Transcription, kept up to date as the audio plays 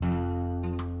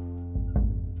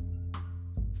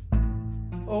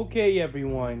Okay,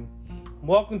 everyone.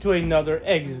 Welcome to another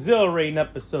exhilarating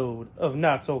episode of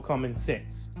Not So Common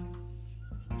Sense.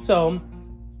 So,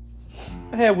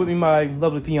 I have with me my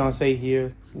lovely fiance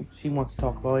here. She wants to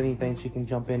talk about anything. She can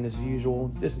jump in as usual.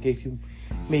 Just in case you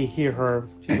may hear her.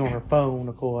 She's on her phone,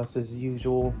 of course, as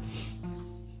usual.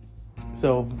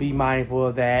 So, be mindful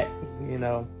of that, you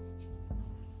know.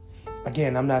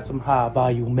 Again, I'm not some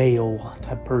high-value male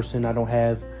type person. I don't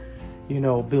have,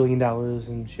 $1 billion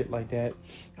and shit like that.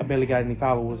 I barely got any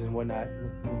followers and whatnot.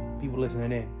 People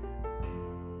listening in.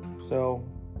 So,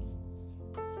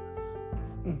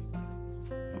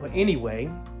 but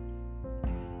anyway,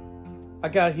 I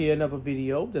got here another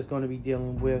video that's going to be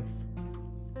dealing with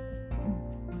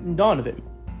Donovan.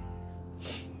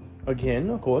 Again,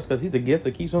 of course, because he's a gift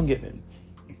that keeps on giving.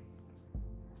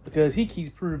 Because he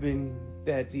keeps proving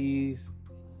that these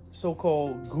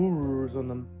so-called gurus in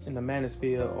the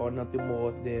Manosphere are nothing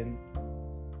more than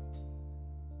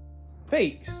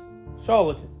fakes,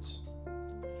 charlatans.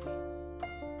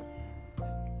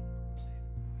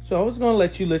 So I was going to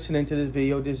let you listen into this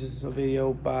video. This is a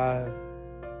video by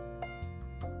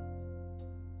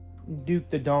Duke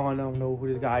the Dawn. I don't know who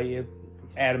this guy is,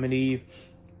 Adam and Eve,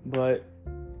 but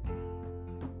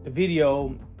the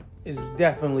video is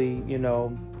definitely,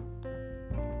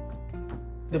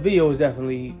 the video is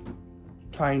definitely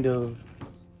kind of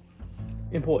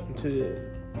important to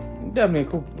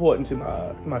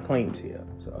my claims here.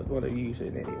 So I want to use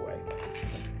it anyway.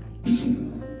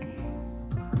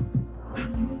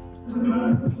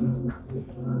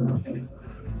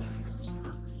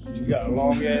 You got a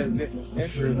long ass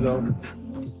entrance though.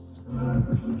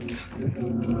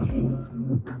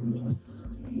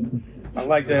 I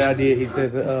like that idea. He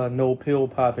says no pill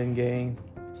popping game.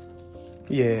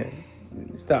 Yeah.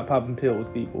 Stop popping pills,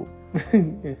 people.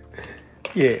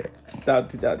 Yeah. Stop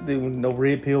doing no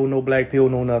red pill, no black pill,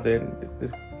 no nothing.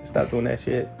 Just stop doing that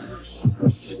shit.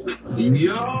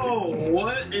 Yo,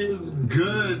 what is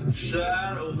good,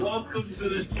 Chad? Welcome to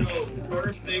the show.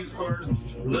 First things first,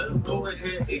 let's go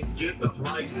ahead and get the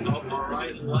lights up,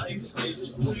 alright? Lights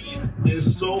is free, and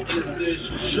so is this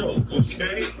show,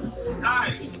 okay?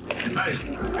 Guys,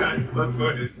 let's go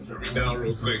ahead and turn me down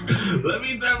real quick. Let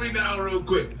me turn me down real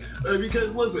quick.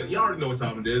 Because, listen, y'all already know what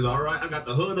time it is, alright? I got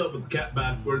the hood up with the cap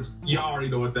backwards. Y'all already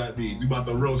know what that means. We about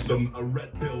to roast some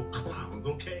red pill clowns,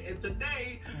 okay? And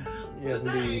today,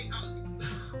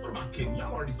 what am I kidding?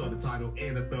 Y'all already saw the title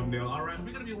and the thumbnail. All right,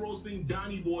 we're gonna be roasting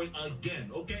Donnie Boy again.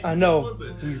 Okay, I know.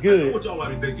 Listen, he's good. I know what y'all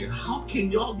might be thinking? How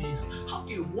can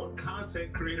one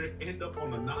content creator end up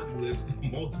on the naughty list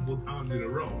multiple times in a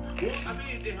row? Well, I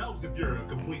mean, it helps if you're a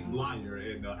complete liar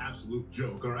and an absolute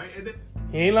joke. All right, and then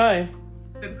he ain't lying.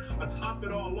 And to top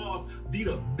it all off, be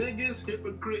the biggest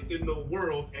hypocrite in the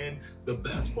world. And the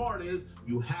best part is,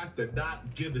 you have to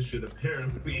not give a shit,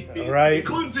 apparently. Right.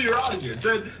 Including to your audience.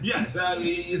 And yes, I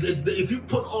mean, if you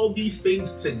put all these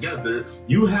things together,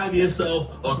 you have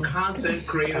yourself a content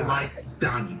creator like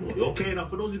Donnie Boy. Okay, now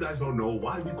for those of you guys who don't know,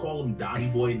 why we call him Donnie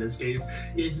Boy in this case,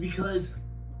 is because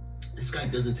this guy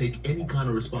doesn't take any kind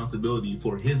of responsibility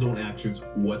for his own actions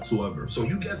whatsoever. So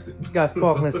you guessed it. Got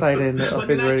sparkling cider in the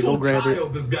refrigerator. Go grab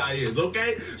it. This guy is,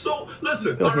 okay? So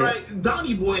listen, all right.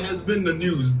 Donnie Boy has been in the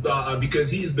news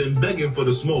because he's been begging for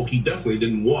the smoke he definitely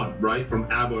didn't want, right? From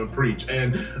ABBA and Preach.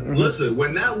 And listen,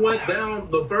 when that went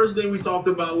down, the first thing we talked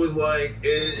about was like,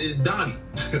 is Donnie,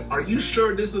 are you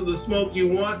sure this is the smoke you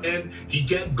want? And he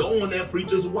kept going at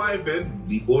Preach's wife, and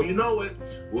before you know it,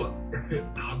 well,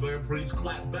 ABBA and Preach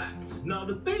clapped back. Now,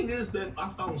 the thing is that I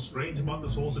found strange about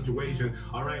this whole situation,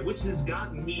 all right, which has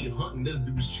gotten me hunting this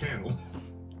dude's channel.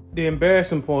 The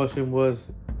embarrassing portion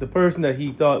was the person that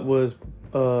he thought was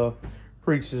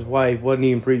Preach's wife wasn't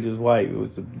even Preach's wife. It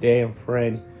was a damn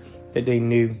friend that they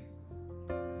knew.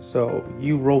 So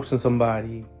you roasting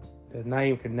somebody that's not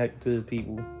even connected to the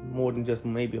people, more than just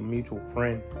maybe a mutual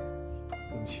friend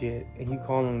and shit, and you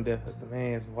calling the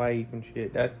man's wife and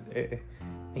shit,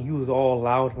 and you was all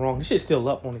loud wrong. This shit's still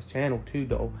up on his channel too,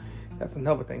 though. That's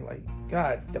another thing. Like,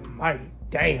 God almighty,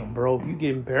 damn, bro. If you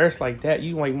get embarrassed like that,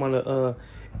 you might want to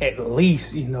at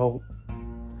least,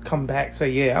 come back,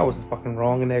 say, yeah, I was just fucking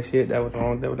wrong in that shit. That was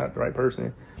wrong. That was not the right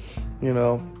person.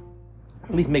 At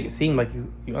least make it seem like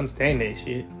you understand that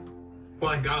shit.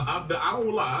 Like, I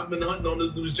don't lie, I've been hunting on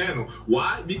this news channel.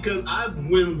 Why? Because I've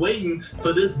been waiting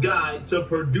for this guy to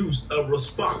produce a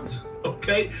response,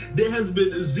 okay? There has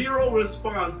been zero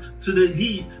response to the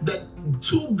heat that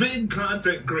two big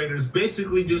content creators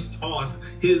basically just tossed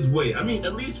his way. I mean,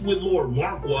 at least with Lord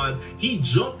Marquardt, he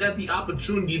jumped at the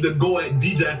opportunity to go at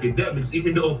DJ Academics,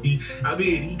 even though he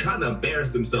kind of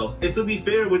embarrassed himself. And to be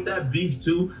fair with that beef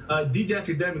too, DJ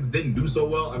Academics didn't do so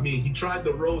well. I mean, he tried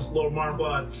to roast Lord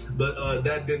Marquardt, but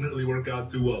that didn't really work out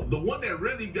too well. The one that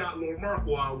really got Lord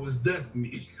Marquardt was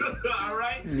Destiny. All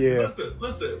right? Yeah.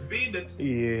 Listen, being the...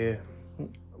 Yeah.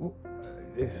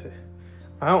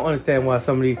 I don't understand why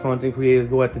some of these content creators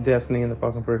go after Destiny in the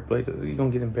fucking first place. You're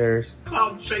gonna get embarrassed.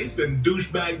 Cloud chasing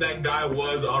douchebag that guy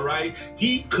was, all right?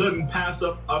 He couldn't pass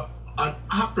up an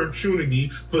opportunity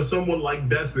for someone like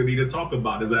Destiny to talk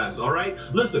about his ass, all right?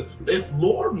 Listen, if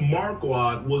Lord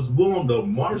Marquardt was willing to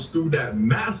march through that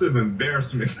massive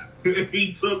embarrassment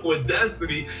he took with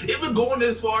Destiny, even going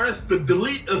as far as to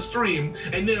delete a stream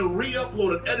and then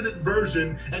re-upload an edited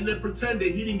version and then pretend that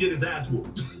he didn't get his ass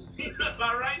whooped.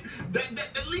 All right,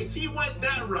 at least he went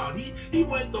that route. He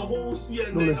went the whole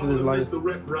CNN Mr.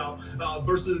 Rick route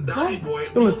versus Donnie Boy.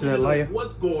 Don't listen to that liar.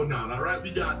 What's going on? All right,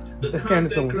 we got the this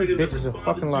content creators. This bitch is a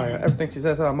fucking liar. Everything she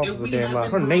says out of her mouth is a damn lie.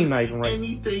 Her name not even right.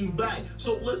 Anything back?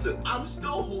 So listen, I'm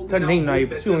still holding. Her name not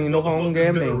even. She don't even know her own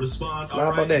damn name. Lie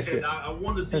about that shit. I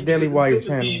want to see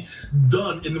it be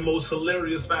done in the most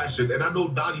hilarious fashion. And I know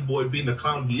Donnie Boy, being the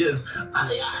clown he is,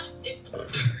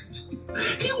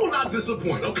 he will not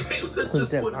disappoint, okay? Let's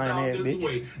just put it down this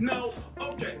way. Now,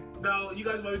 okay. Now, you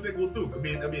guys might be thinking, well, Duke, I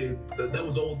mean, that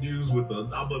was old news with the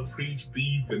Abba Preach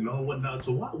beef and all whatnot.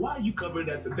 So why are you covering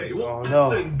that today? Well,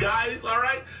 listen, guys, all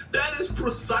right? That is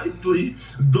precisely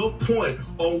the point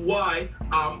on why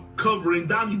I'm covering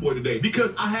Donnie Boy today.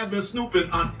 Because I have been snooping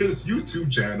on his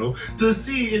YouTube channel to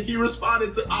see if he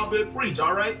responded to Abba Preach,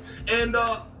 all right? And,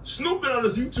 snooping on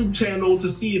his YouTube channel to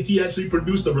see if he actually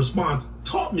produced a response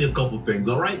taught me a couple things,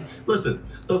 all right? Listen,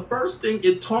 the first thing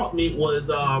it taught me was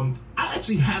I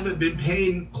actually haven't been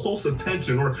paying close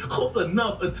attention or close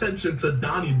enough attention to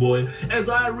Donnie Boy as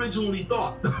I originally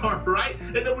thought, all right?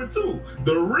 And number two,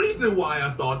 the reason why I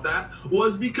thought that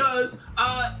was because,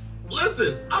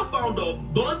 listen, I found a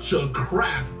bunch of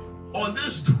crap on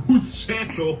this dude's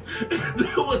channel.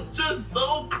 It was just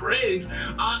so cringe.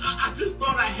 I just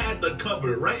thought I had to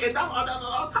cover it, right? And now,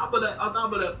 on top of that,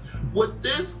 what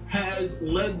this has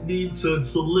led me to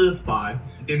solidify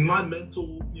in my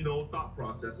mental, thought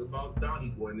process about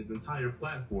Donnie Boy and his entire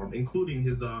platform, including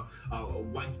his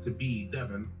wife-to-be,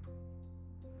 Devin.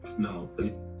 No.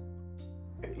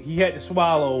 He had to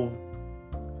swallow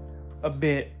a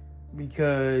bit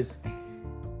because,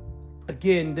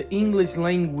 again, the English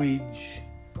language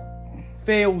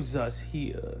fails us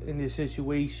here in this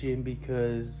situation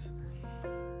because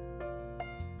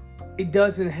it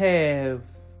doesn't have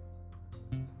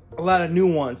a lot of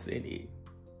nuance in it.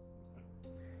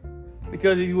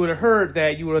 Because if you would have heard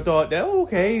that, you would have thought that,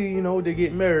 okay, they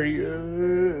get married.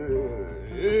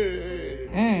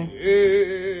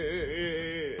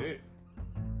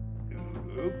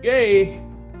 Okay.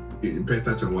 Pay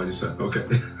attention to what you said. Okay.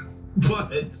 But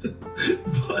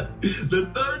the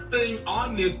third thing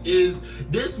on this is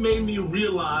this made me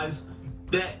realize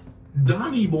that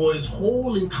Donnie Boy's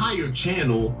whole entire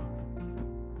channel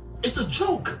is a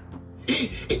joke.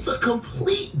 It's a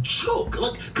complete joke,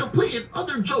 like complete and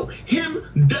utter joke. Him,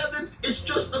 Devin, it's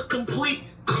just a complete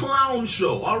clown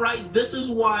show, all right? This is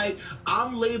why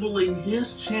I'm labeling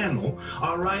his channel,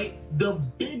 all right, the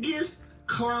biggest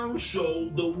clown show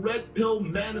the Red Pill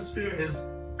Manosphere has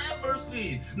ever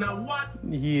seen. Now what?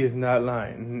 He is not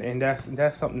lying, and that's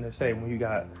something to say when you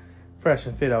got Fresh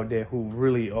and Fit out there who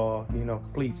really are,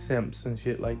 complete simps and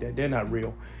shit like that. They're not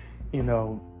real.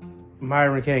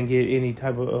 Myron can't get any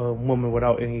type of woman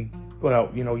without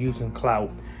using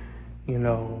clout.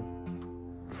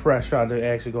 Fresh tried to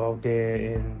actually go out there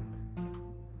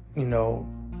and,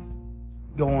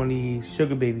 go on these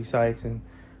sugar baby sites and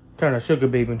turn a sugar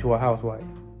baby into a housewife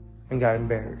and got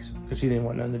embarrassed because she didn't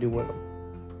want nothing to do with him.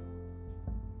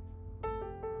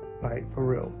 Like, for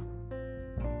real.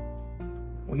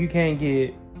 When you can't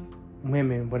get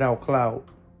women without clout,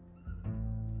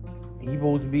 and you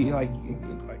supposed to be like,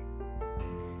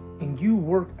 and you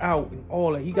work out and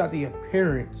all that, he got the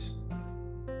appearance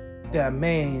that a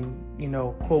man,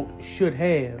 quote, should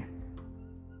have,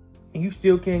 and you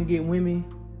still can't get women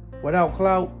without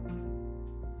clout,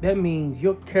 that means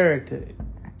your character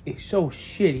is so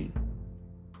shitty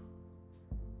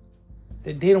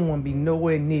that they don't want to be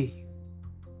nowhere near you.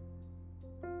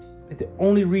 That the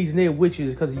only reason they're with you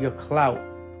is because of your clout.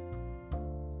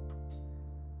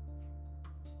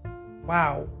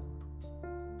 Wow.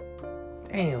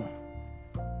 Damn.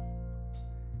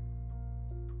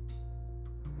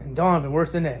 And Donovan,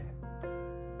 worse than that.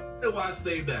 why I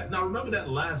say that. Now, remember that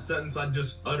last sentence I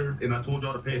just uttered and I told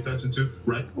y'all to pay attention to,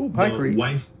 right? Ooh, the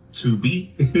wife to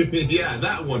be. Yeah,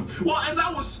 that one. Well, as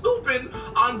I was snooping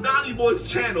on Donnie Boy's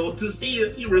channel to see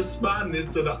if he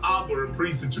responded to the Abba and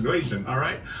Pre situation, all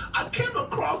right, I came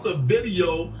across a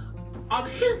video on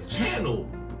his channel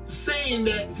saying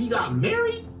that he got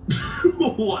married.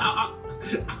 I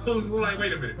was like,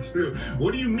 wait a minute,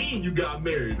 what do you mean you got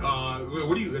married?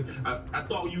 What do you? I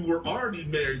thought you were already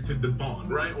married to Devon,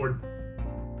 right? Or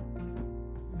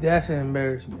that's an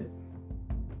embarrassment.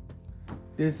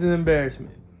 This is an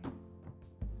embarrassment.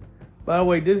 By the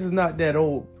way, this is not that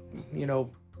old. You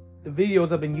know, the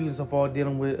videos I've been using so far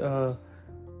dealing with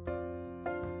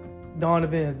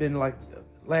Donovan has been like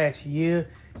last year.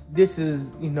 This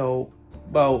is, you know,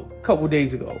 about a couple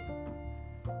days ago.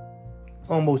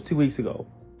 Almost 2 weeks ago.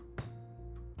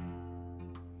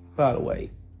 By the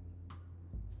way.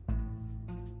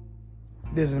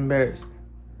 This is embarrassing.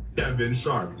 Devin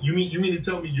Sharp. You mean to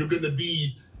tell me you're gonna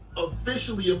be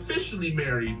officially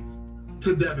married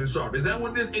to Devin Sharp? Is that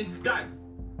what this is? And guys.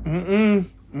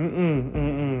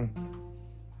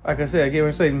 Like I said, I can't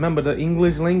even say, remember the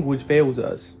English language fails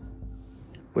us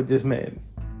with this man.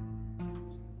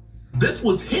 This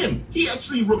was him. He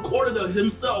actually recorded of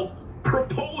himself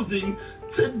proposing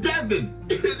to Devin.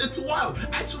 It's wild.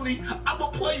 Actually, I'm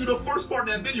gonna play you the first part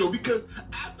of that video because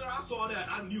after I saw that,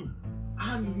 I knew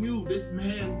this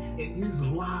man and his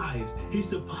lies,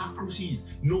 his hypocrisies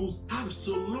knows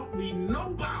absolutely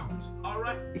no bounds. All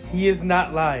right? He is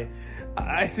not lying.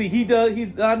 I see. He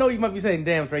does. I know you might be saying,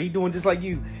 "Damn, Trey, he doing just like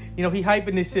you." You know, he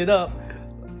hyping this shit up.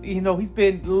 You know, he's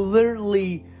been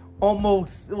literally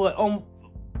almost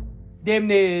damn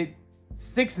near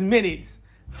 6 minutes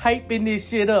hyping this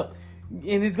shit up,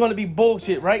 and it's gonna be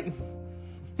bullshit, right?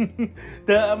 When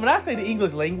I say the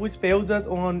English language fails us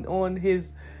on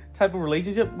his type of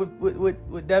relationship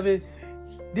with Devin,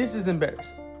 this is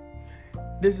embarrassing.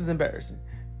 This is embarrassing.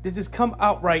 Just come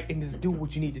outright and just do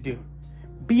what you need to do.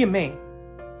 Be a man.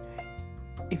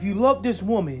 If you love this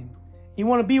woman, you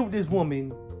want to be with this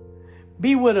woman,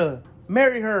 be with her,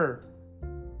 marry her.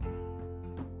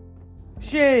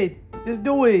 Shit, just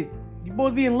do it. You're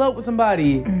supposed to be in love with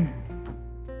somebody.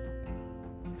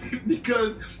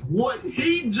 Because what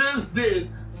he just did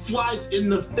flies in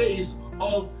the face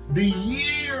of the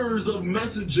years of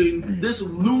messaging this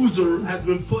loser has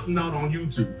been putting out on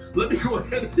YouTube. Let me go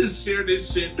ahead and share this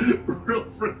shit real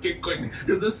freaking quick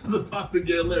because this is about to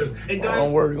get hilarious. And guys,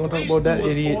 don't worry, we're gonna talk about that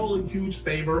idiot. All a huge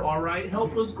favor, all right?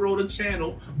 Help us grow the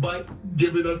channel by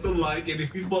giving us a like, and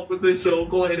if you fuck with this show,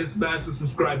 go ahead and smash the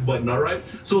subscribe button, all right?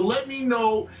 So let me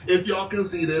know if y'all can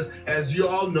see this. As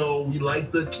y'all know, we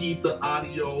like to keep the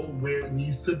audio where it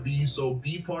needs to be, so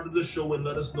be part of the show and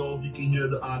let us know if you can hear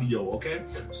the audio, okay?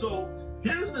 So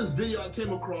here's this video I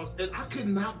came across, and I could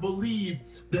not believe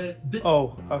that.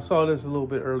 Oh, I saw this a little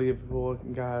bit earlier before,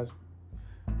 guys.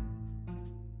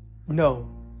 No,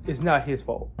 it's not his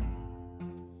fault.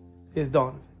 It's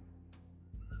Donovan.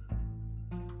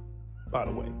 By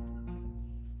the way,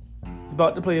 he's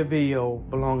about to play a video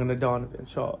belonging to Donovan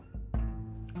Sharp.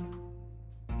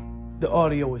 The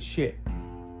audio is shit.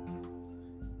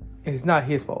 And it's not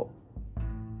his fault.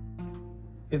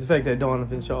 It's the fact that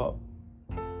Donovan Sharp,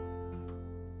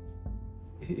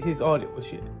 his audio was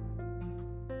shit.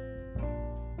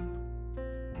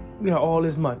 You know, all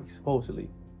his money, supposedly.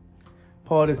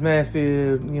 Part of this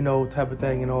Manosphere, you know, type of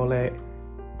thing and all that.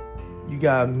 You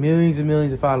got millions and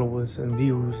millions of followers and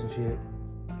views and shit.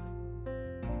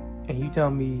 And you tell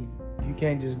me you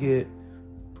can't just get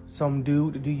some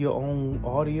dude to do your own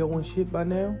audio and shit by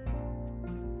now?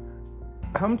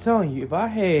 I'm telling you, if I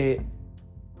had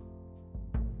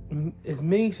as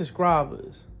many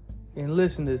subscribers and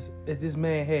listeners as this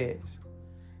man has,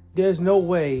 there's no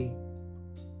way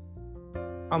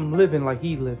I'm living like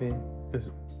he's living.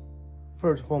 Because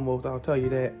first and foremost, I'll tell you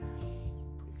that,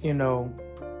 you know,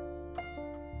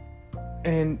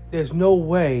 and there's no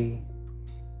way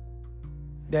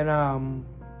that I'm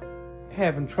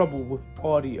having trouble with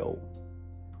audio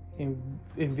and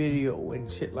video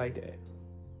and shit like that.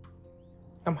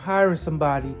 I'm hiring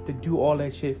somebody to do all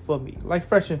that shit for me, like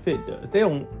Fresh and Fit does.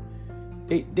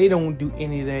 They don't do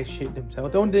any of that shit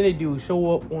themselves. The only thing they do is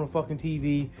show up on a fucking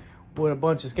TV with a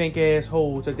bunch of skank ass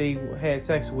hoes that they had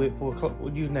sex with for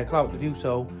using that clout to do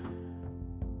so.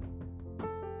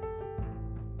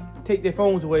 Take their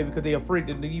phones away because they're afraid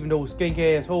that even those skank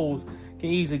ass hoes can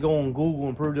easily go on Google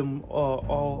and prove them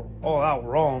all out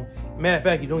wrong. Matter of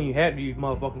fact, you don't even have to use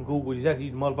motherfucking Google. You just have to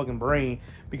use the motherfucking brain,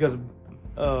 because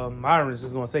Myron is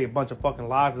just gonna say a bunch of fucking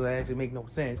lies that actually make no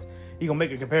sense. He gonna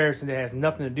make a comparison that has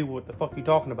nothing to do with what the fuck you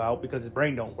talking about because his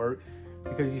brain don't work.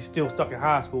 because you're still stuck in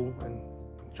high school. And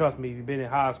trust me, if you've been in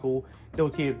high school,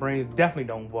 those kids' brains definitely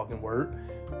don't fucking work.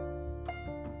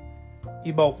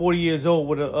 You're about 40 years old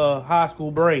with a high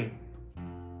school brain.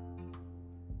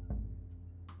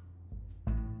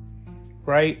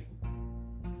 Right?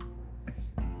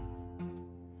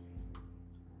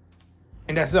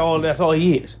 And that's all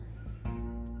he is.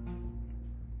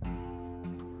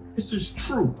 This is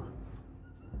true.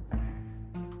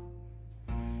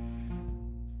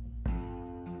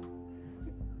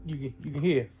 You can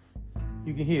hear.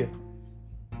 You can hear.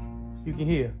 You can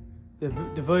hear. The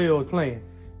video is playing.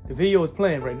 The video is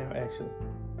playing right now, actually.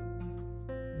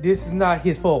 This is not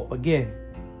his fault, again.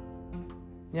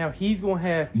 Now, he's going to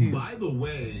have to... By the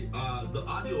way, the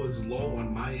audio is low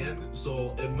on my end,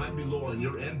 so it might be low on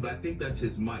your end, but I think that's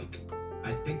his mic.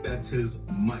 I think that's his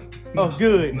mic. Oh,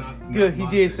 good. Good, he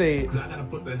did say it. Because I got to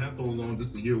put the headphones on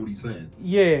just to hear what he's saying.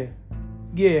 Yeah.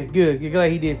 Yeah, good. You're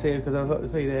glad he did say it, because I was about to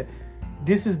say that.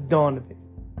 This is Donovan.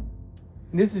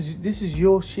 This is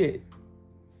your shit.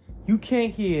 You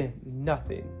can't hear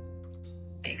nothing.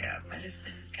 Wake up. I just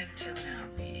been kind of chilling out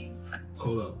reading.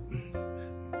 Hold up.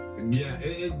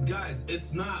 Yeah, guys,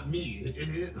 it's not me.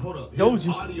 Hold up. His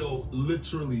audio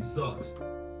literally sucks.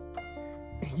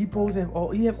 You both have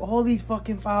all these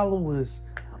fucking followers,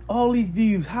 all these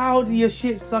views. How do your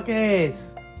shit suck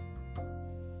ass?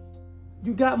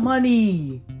 You got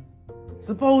money,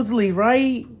 supposedly,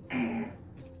 right?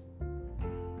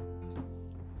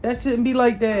 That shouldn't be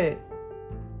like that.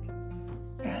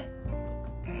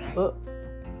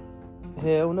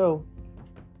 Hell no.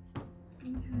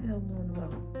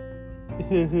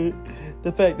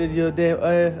 The fact that your damn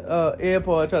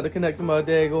AirPod tried to connect to my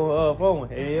daggone phone.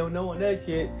 Hell no on that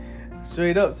shit.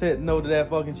 Straight up said no to that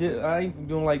fucking shit. I ain't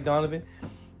doing like Donovan.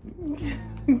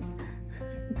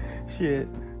 Shit.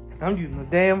 I'm using a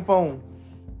damn phone.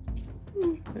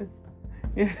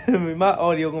 I mean, my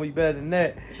audio gonna be better than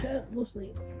that. Shut up, go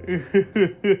sleep.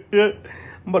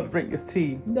 I'm about to drink this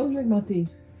tea. Don't drink my tea.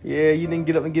 Yeah, you didn't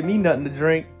get up and give me nothing to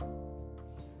drink.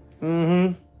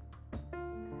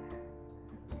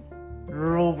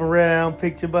 Drove around,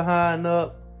 picture behind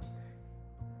up.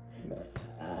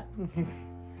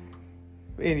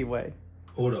 Anyway.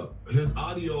 Hold up. His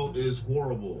audio is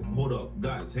horrible. Hold up.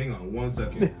 Guys, hang on 1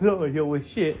 second. This audio is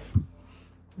shit.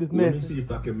 This man. Let me see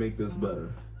if I can make this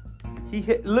better.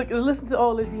 Listen to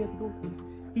all this he has to go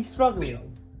through. He's struggling.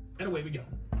 And away we go.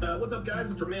 What's up,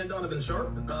 guys? It's your man Donovan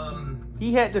Sharp.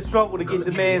 He had to struggle to get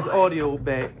the man's audio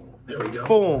back. There we go.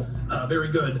 For him.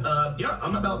 Very good. Yeah,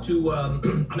 I'm about to.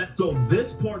 So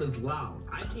this part is loud.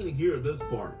 I can't hear this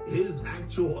part. His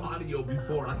actual audio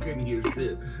before I couldn't hear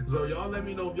shit. So y'all let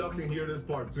me know if y'all can hear this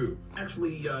part too.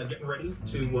 Actually, getting ready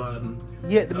to.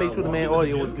 He had to make sure the man's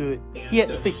audio was good. He had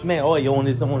to fix the man's audio on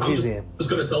his end. Just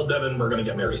gonna tell Devin we're gonna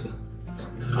get married.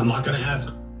 I'm not gonna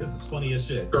ask. This is funny as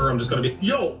shit. Or I'm just gonna be.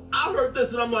 Yo, I heard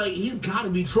this and I'm like, he's gotta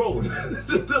be trolling.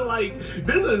 Like,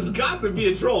 this has got to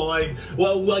be a troll. Like,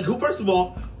 well, like, who? First of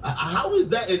all, how is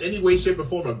that in any way, shape, or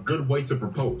form a good way to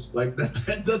propose? Like,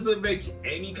 that doesn't make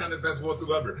any kind of sense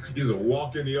whatsoever. You just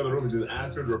walk in the other room and just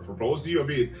ask her to propose to you. I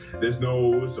mean, there's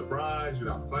no surprise. You're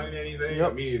not planning anything.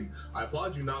 Yep. I mean, I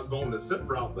applaud you not going the simp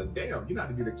route, but damn, you're not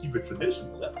even gonna keep it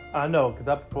traditional. I know, because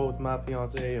I proposed to my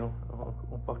fiance on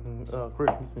fucking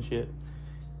Christmas and shit.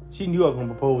 She knew I was going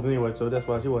to propose anyway, so that's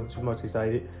why she wasn't too much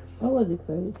excited. I was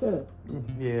excited, sure.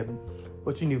 Yeah,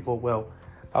 but you knew full well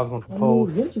I was going to propose.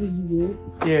 I mean, eventually you did.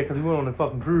 Yeah, because we went on the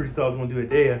fucking cruise, she thought I was going to do it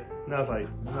there. And I was like,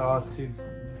 no,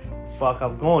 fuck, I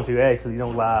was going to, actually,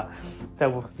 don't lie.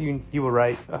 You were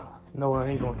right. No,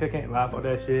 I can't lie about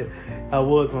that shit. I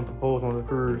was going to propose on the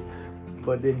cruise,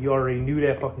 but then you already knew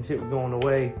that fucking shit was going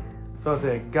away. So I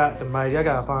said, I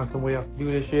gotta find some way to do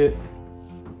this shit.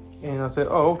 And I said,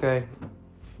 oh, okay.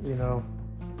 You know,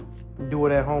 do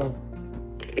it at home.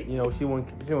 You know, she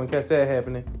wouldn't catch that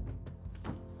happening.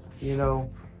 You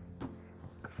know,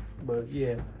 but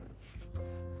yeah.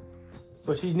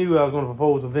 But she knew I was going to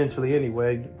propose eventually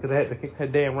anyway, because I had her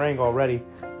damn ring already.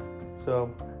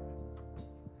 So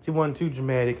she wasn't too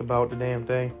dramatic about the damn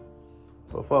thing.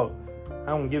 But fuck, I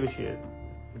don't give a shit.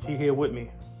 But she here with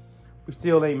me. We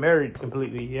still ain't married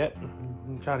completely yet.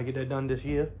 I'm trying to get that done this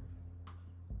year.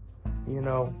 You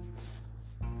know.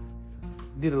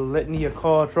 Did a litany of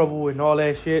car trouble and all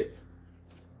that shit.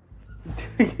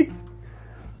 Trying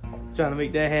to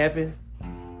make that happen.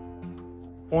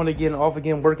 On again, off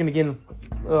again, working again,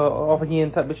 off again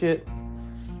type of shit.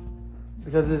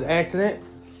 Because of this accident.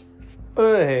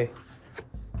 But hey,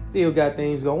 still got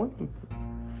things going.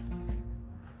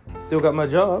 Still got my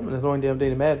job, and that's the only damn thing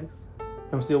that matters.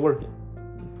 I'm still working.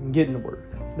 I'm getting to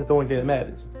work. That's the only thing that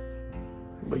matters.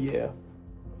 But yeah.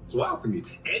 It's wild to me.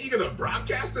 And you're gonna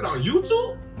broadcast it on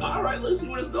YouTube? All right, let's see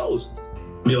where this goes.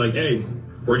 Be like, hey,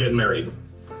 we're getting married.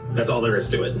 That's all there is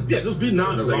to it. Yeah, just be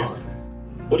nonchalant.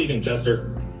 What do you think,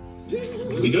 Chester?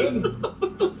 We good?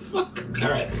 What the fuck? All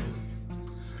right.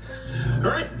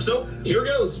 All right, so here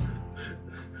goes.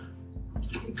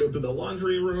 Go to the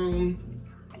laundry room.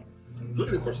 Look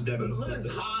at this. Of course, Devin Look at says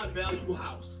this it. high value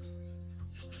house.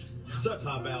 Such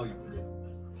high value.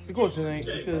 Of course it ain't,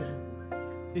 because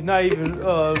he's not even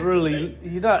really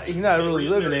he's not really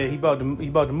living there. He about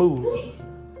to move.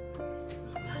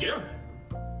 Yeah.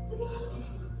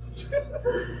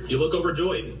 You look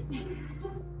overjoyed.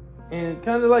 And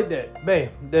kind of like that. Bam.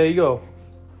 There you go.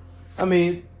 I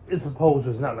mean, it's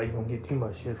proposal. It's not like you're going to get too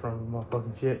much shit from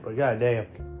motherfucking shit, but goddamn.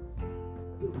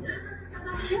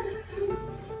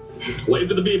 Wave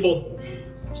to the people.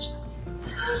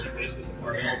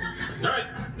 Alright,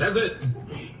 that's it.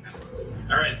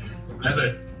 Alright, that's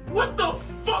it. What the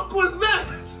fuck was that?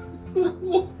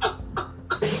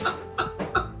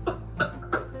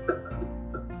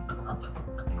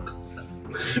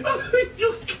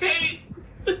 You can't.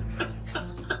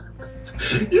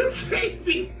 You can't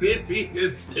be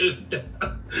serious, dude.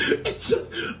 It's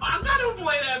just, I gotta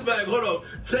play that back. Hold on.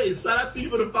 Chase, shout out to you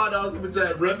for the $5 super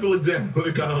chat. Red Pill and Jam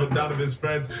got on down of his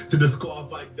friends to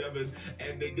disqualify Devin,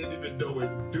 and they didn't even know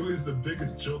it. Dude is the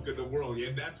biggest joke in the world, yeah,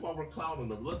 and that's why we're clowning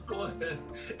him. Let's go ahead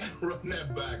and run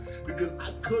that back, because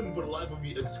I couldn't for the life of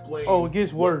me explain. Oh, it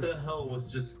gets worse. What the hell was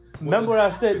just. Remember what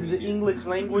I said, the English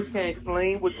language can't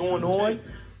explain what's going on?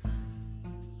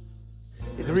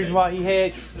 It's the reason why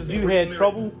the dude had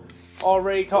trouble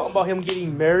already talking about him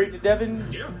getting married to Devin.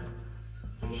 Yeah.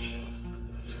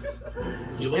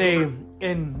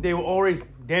 And they were already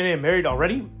married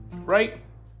already, right?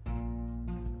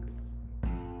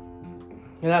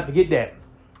 You have to get that.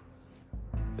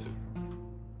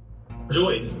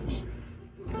 Joyed.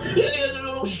 Yeah,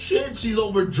 no shit, she's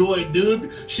overjoyed,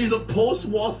 dude. She's a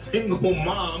post-war single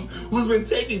mom who's been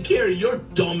taking care of your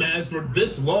dumb ass for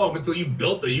this long until you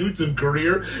built a YouTube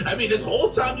career. I mean, this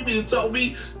whole time you mean to tell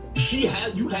me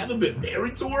you haven't been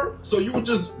married to her? So you were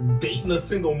just dating a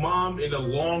single mom in a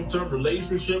long-term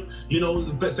relationship? You know,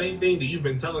 the same thing that you've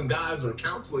been telling guys or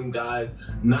counseling guys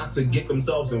not to get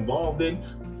themselves involved in.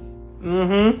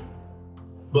 Mm-hmm.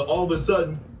 But all of a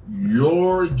sudden,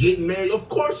 you're getting married. Of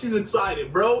course she's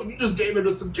excited, bro. You just gave her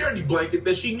the security blanket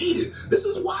that she needed. This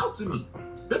is wild to me.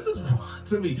 This is wild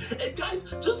to me. And guys,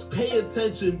 just pay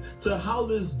attention to how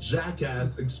this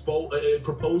jackass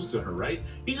proposed to her, right?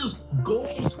 He just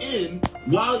goes in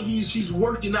while she's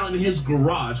working out in his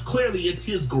garage. Clearly, it's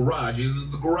his garage. It's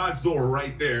the garage door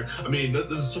right there. I mean,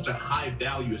 this is such a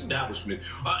high-value establishment.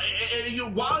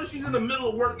 And while she's in the middle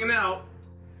of working out,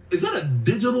 is that a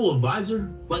digital advisor?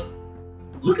 Like,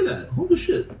 look at that. Holy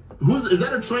shit. Is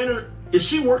that a trainer? Is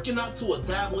she working out to a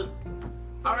tablet?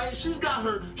 All right, she's got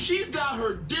her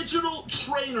digital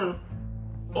trainer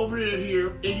over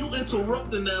here, and you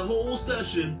interrupting that whole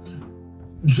session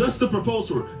just to propose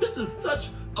to her. This is such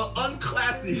an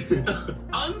unclassy,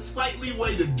 unsightly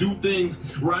way to do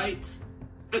things, right?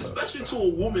 Especially to a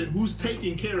woman who's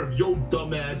taking care of your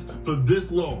dumb ass for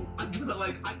this long. I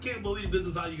can't believe this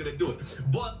is how you're gonna do it.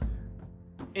 But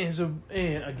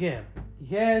and again,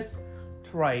 he has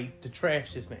the right to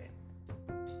trash this man.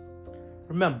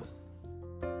 Remember,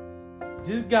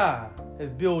 this guy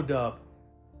has built up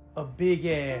a big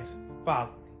ass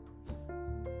following.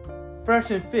 Fresh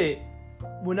and Fit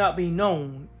would not be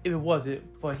known if it wasn't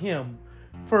for him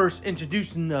first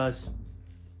introducing us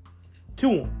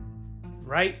to him,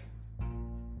 right?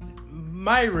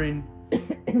 Myron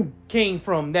came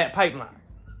from that pipeline,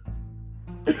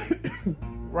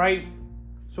 right?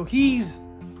 So he's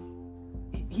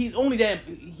only that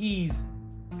he's,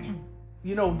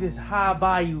 you know, this high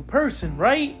value person,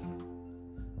 right?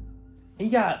 He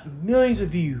got millions of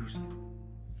views,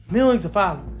 millions of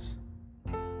followers,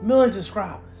 millions of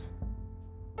subscribers,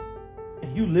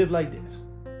 and you live like this.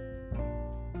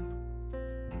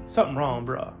 Something wrong,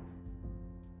 bro.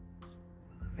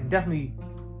 And definitely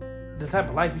the type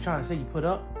of life you're trying to say you put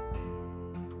up.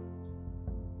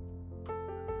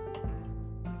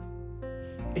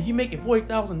 If you making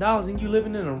 $40,000 and you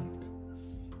living in an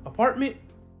apartment,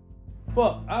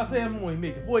 fuck, I say I'm only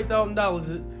making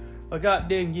 $40,000 a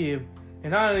goddamn year,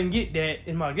 and I didn't get that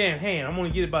in my damn hand. I'm only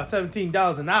getting about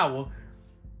 $17 an hour.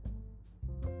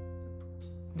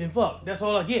 Then fuck, that's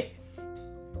all I get.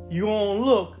 You gonna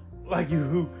look like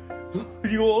you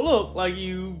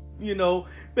know,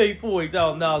 make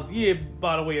 $40,000 a year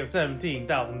by the way of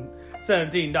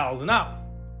 $17 an hour,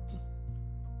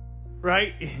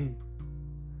 right?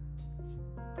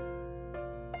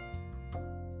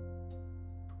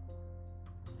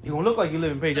 You're gonna look like you're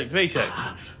living paycheck to paycheck.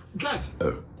 Guys,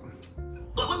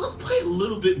 let's play a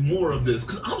little bit more of this,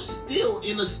 because I'm still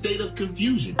in a state of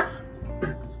confusion.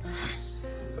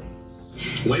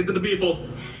 Wave to the people.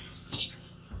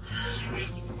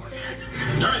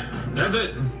 All right, that's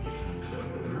it.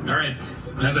 All right,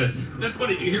 that's it. That's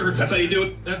funny. You hear her. That's how you do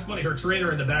it. That's funny. Her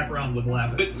trainer in the background was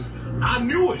laughing. I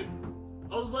knew it.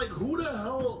 I was like, who the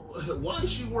hell? Why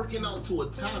is she working out to a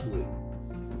tablet?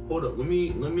 Hold up. Let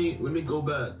me go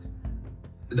back.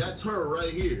 That's her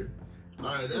right here. All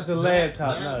right, it's a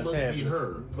laptop, that not a must tablet. be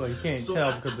her. But you can't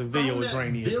tell because the video is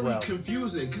grainy as well. Very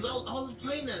confusing, because I was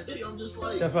playing that video. I'm just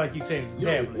like, that's why I keep saying it's a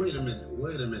tablet. Wait a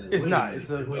minute. It's not. It's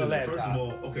a laptop. First of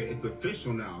all, okay, it's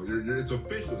official now. It's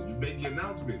official. You made the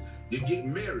announcement. You're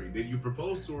getting married. Then you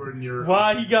proposed to her and you're.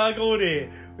 Why he gotta go there?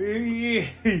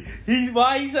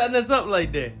 Why he setting us up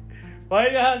like that? Why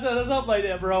you gotta set us up like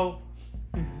that, bro?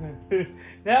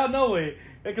 Now I know it.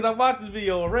 Because I watched this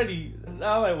video already. I'm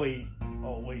like, wait.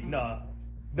 Oh, wait, nah.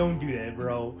 Don't do that,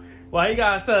 bro. Why you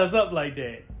gotta set us up like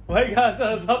that? Why you gotta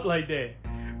set us up like that?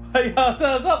 Why you gotta set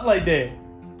us up like that?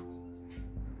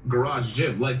 Garage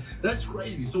gym. Like, that's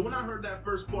crazy. So when I heard that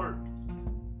first part,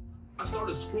 I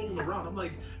started scrolling around. I'm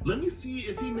like, let me see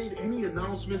if he made any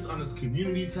announcements on his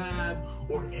community tab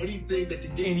or anything that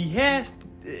could get. And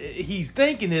he's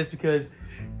thinking this because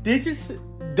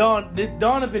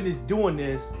Donovan is doing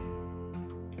this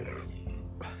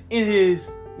in his,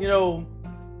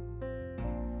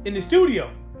 in the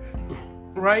studio,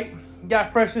 right?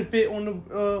 Got Fresh and Fit on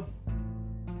the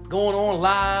going on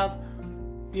live,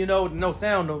 no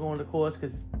sound on the course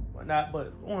because not,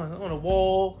 but on the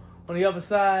wall on the other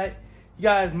side, you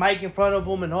got his mic in front of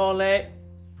him and all that.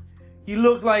 He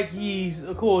looked like he's,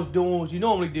 of course, doing what you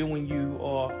normally do when you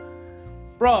are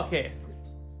broadcasting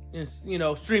and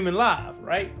streaming live,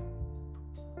 right?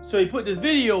 So he put this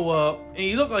video up and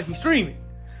he looked like he's streaming.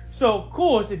 So of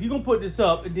course, if you're gonna put this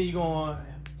up and then you're gonna,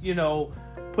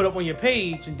 put up on your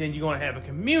page and then you're gonna have a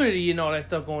community and all that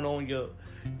stuff going on your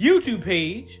YouTube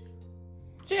page,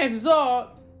 chances are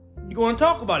you're gonna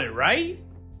talk about it, right?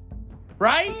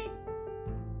 Right?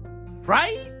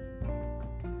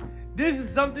 This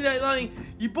is something that, like,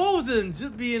 you're supposed to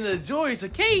just be in a joyous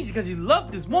occasion because you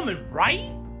love this woman, right?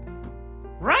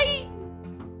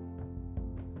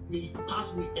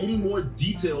 Possibly any more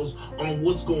details on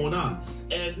what's going on.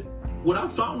 And what I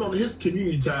found on his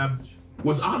community tab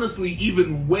was honestly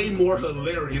even way more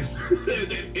hilarious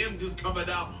than him just coming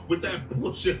out with that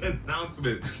bullshit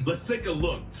announcement. Let's take a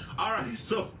look. All right,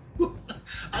 so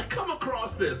I come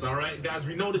across this, all right, guys.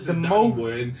 We know this is Donnie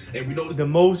Boy, and we know the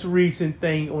most recent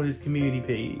thing on his community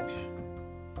page.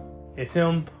 It's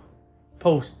him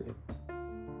posting.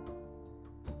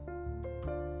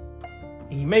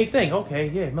 And you may think, okay,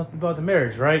 yeah, it must be about the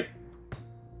marriage, right?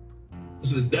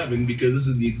 This is Devin, because this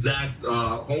is the exact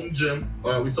home gym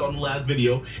we saw in the last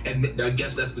video, and I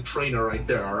guess that's the trainer right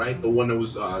there, all right? The one that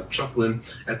was chuckling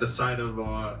at the side of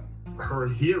her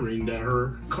hearing that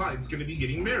her client's gonna be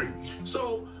getting married.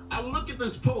 So I look at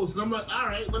this post and I'm like, all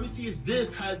right, let me see if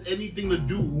this has anything to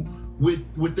do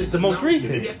with this announcement.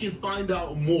 Maybe I can find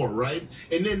out more, right?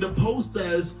 And then the post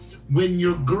says, when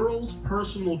your girl's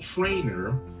personal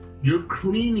trainer, your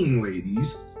cleaning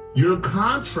ladies, your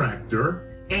contractor,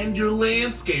 and your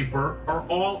landscaper are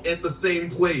all at the same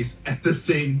place at the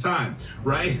same time,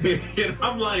 right? And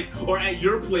I'm like, or at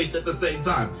your place at the same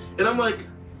time. And I'm like,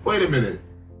 wait a minute.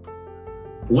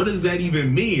 What does that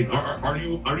even mean? Are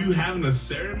you having a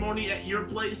ceremony at your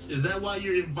place? Is that why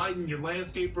you're inviting your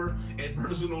landscaper and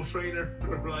personal trainer?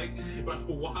 Like,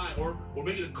 why? Or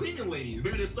maybe the cleaning ladies.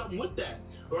 Maybe there's something with that,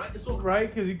 right? So,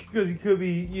 right, because you could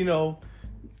be,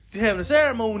 having a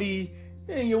ceremony,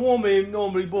 and your woman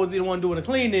normally supposed to be the one doing the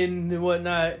cleaning and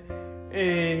whatnot,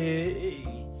 and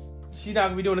she's not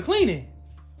gonna be doing the cleaning,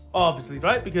 obviously,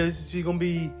 right? Because she's gonna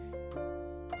be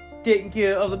taking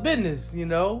care of the business,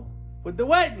 with the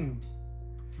wedding.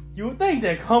 You would think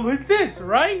that common sense,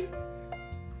 right?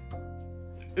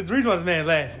 It's the reason why this man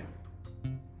laughing.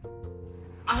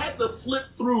 I had to flip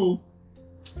through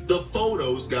the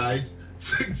photos, guys,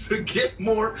 to get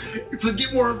more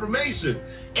information.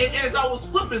 And as I was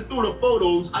flipping through the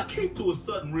photos, I came to a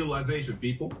sudden realization,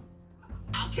 people.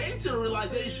 I came to the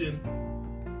realization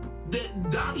that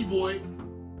Donnie Boy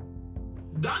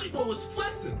was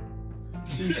flexing.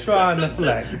 He's trying to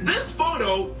flex. This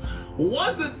photo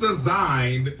wasn't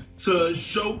designed to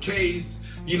showcase,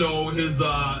 his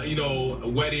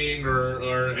wedding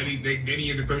or anything, any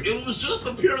of the. It was just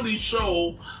to purely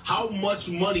show how much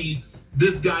money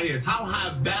this guy is, how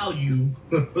high value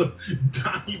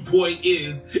Donnie Boy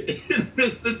is in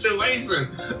this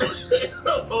situation.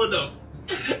 Hold up.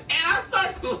 And I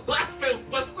started laughing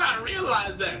once I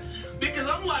realized that. Because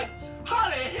I'm like, how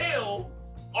the hell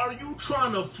are you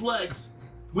trying to flex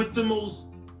with the most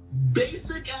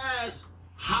basic ass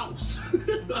house?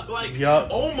 Like,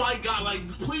 oh my God, like,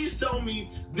 please tell me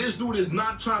this dude is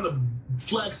not trying to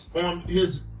flex on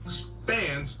his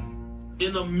fans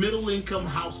in a middle income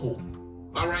household.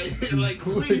 All right, like,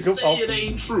 please say it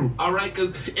ain't true. All right,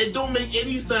 because it don't make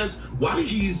any sense why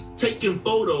he's taking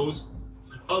photos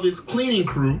of his cleaning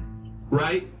crew,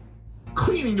 right?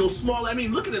 Cleaning your small. I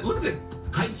mean, look at that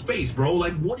tight space, bro.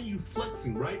 Like, what are you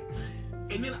flexing, right?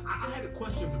 And then I had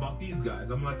questions about these guys.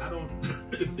 I'm like, I don't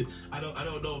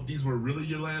know if these were really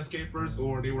your landscapers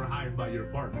or they were hired by your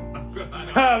apartment. I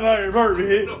don't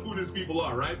know who these people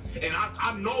are, right? And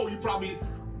I know you probably.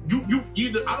 You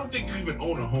either, I don't think you even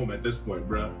own a home at this point,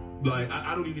 bro. Like,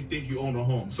 I don't even think you own a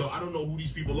home. So I don't know who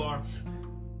these people are.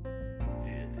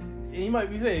 And you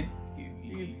might be saying,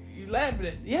 you laughing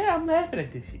at, yeah, I'm laughing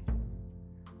at this shit.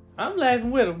 I'm laughing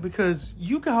with them because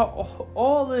you got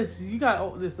all this,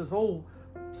 this whole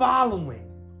following.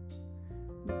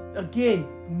 Again,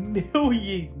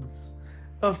 millions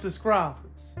of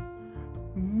subscribers.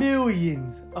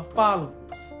 Millions of followers.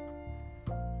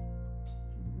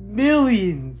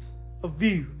 Millions of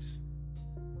views,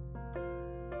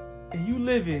 and you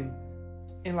living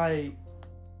in like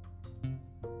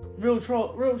real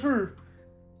truth,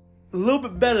 a little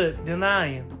bit better than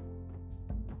I am,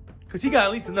 cause he got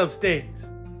at least an upstairs.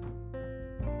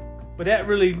 But that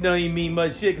really don't even mean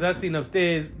much shit, cause I seen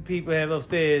upstairs people have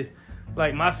upstairs.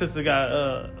 Like my sister got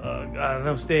an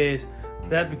upstairs.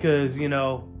 That's because you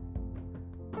know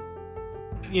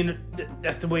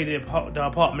that's the way the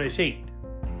apartment is shaped.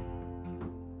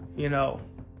 You know,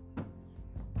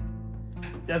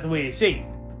 that's the way it's shaped.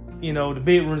 You know, the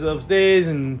bedroom's upstairs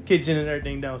and kitchen and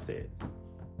everything downstairs.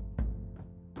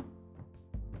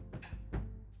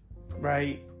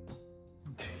 Right?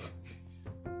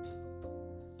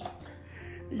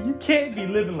 You can't be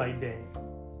living like that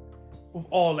with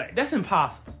all that. That's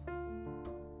impossible.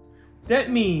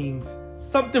 That means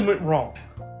something went wrong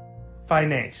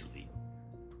financially.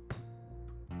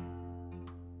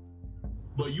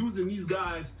 But using these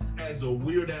guys as a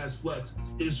weird ass flex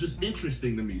is just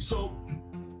interesting to me. So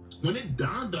when it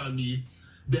dawned on me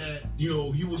that he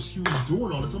was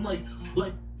doing all this, I'm like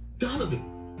Donovan,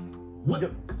 what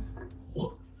is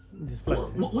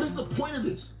the point of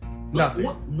this? Like,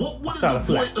 what is the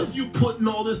point of you putting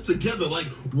all this together? Like,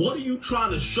 what are you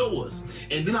trying to show us?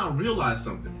 And then I realized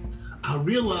something. I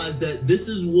realized that this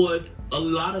is what a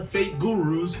lot of fake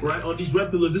gurus, right, on these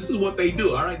rep pillars, this is what they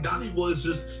do, all right? Donnie Boy is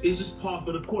just par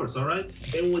for the course, all right?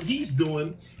 And what he's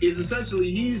doing is essentially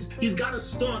he's got a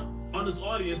stunt on his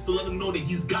audience to let them know that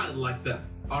he's got it like that,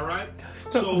 all right?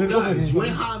 So guys, you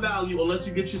ain't high value unless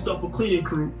you get yourself a cleaning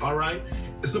crew, all right?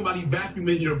 Somebody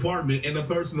vacuuming your apartment and a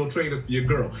personal trainer for your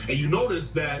girl. And you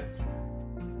notice that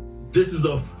this is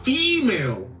a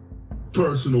female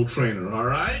personal trainer, all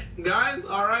right, guys?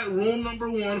 All right, rule number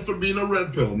 1 for being a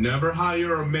red pill: never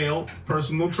hire a male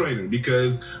personal trainer,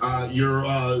 because your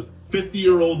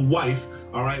 50-year-old wife,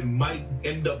 all right, might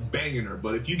end up banging her.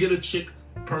 But if you get a chick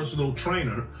personal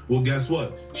trainer, well, guess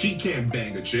what? She can't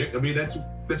bang a chick. I mean, that's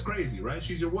crazy, right?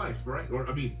 She's your wife, right? Or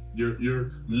I mean,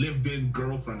 your lived-in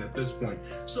girlfriend at this point.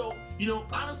 So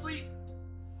honestly,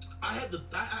 I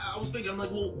was thinking, I'm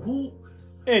like, well, who?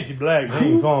 Ain't you black? I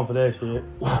ain't falling for that shit.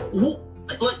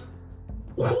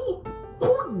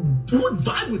 Who would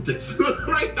vibe with this?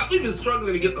 Right? I'm even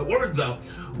struggling to get the words out.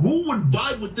 Who would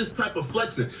vibe with this type of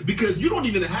flexing? Because you don't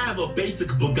even have a basic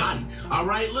Bugatti. All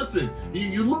right, listen.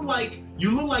 You look like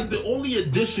the only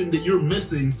addition that you're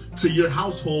missing to your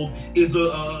household is a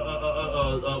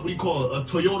what do you call it? A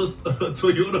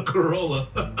Toyota Corolla.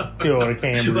 Toyota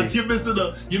Camry. Like you're missing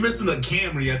a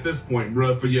Camry at this point,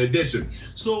 bro, for your addition.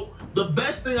 So the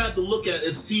best thing I have to look at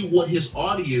is see what his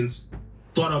audience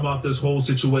thought about this whole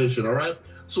situation. All right.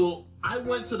 So I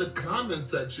went to the comment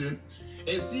section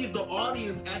and see if the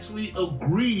audience actually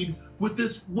agreed with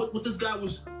this, what this guy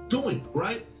was doing,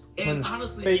 right? And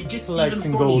honestly, it gets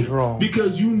even funnier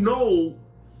because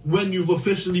when you've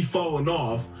officially fallen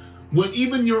off, when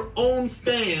even your own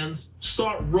fans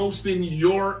start roasting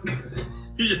your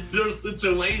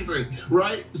situation,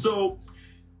 right? So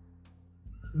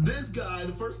this guy,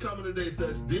 the first comment today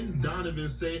says, didn't Donovan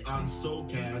say on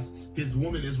SoCast his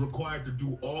woman is required to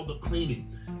do all the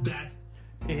cleaning? That's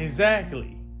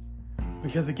exactly.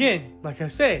 Because again, like I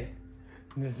said,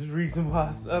 and this is the reason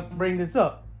why I bring this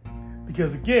up.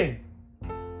 Because again,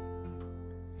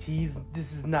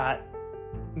 this is not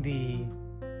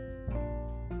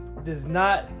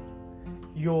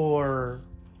your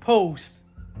post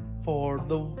for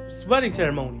the wedding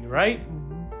ceremony, right?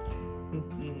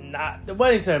 Not the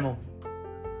wedding ceremony.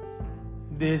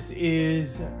 This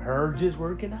is her just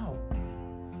working out.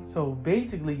 So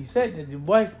basically, you said that your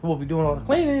wife will be doing all the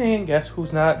cleaning, and guess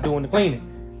who's not doing the cleaning?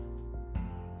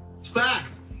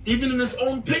 Facts. Even in his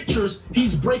own pictures,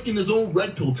 he's breaking his own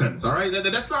red pill tenets, all right?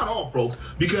 That's not all, folks,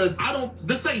 because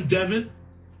this ain't Devin.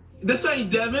 This ain't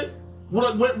Devin.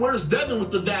 Where's Devin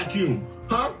with the vacuum?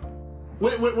 Huh?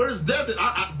 Where's Devin?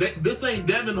 This ain't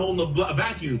Devin holding a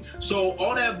vacuum. So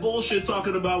all that bullshit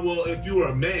talking about, well, if you were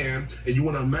a man and you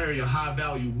want to marry a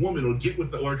high-value woman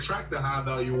or attract a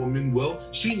high-value woman, well,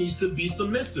 she needs to be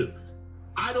submissive.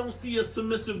 I don't see a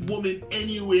submissive woman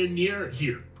anywhere near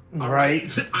here. All right.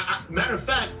 Matter of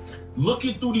fact,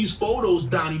 looking through these photos,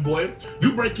 Donnie boy,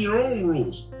 you breaking your own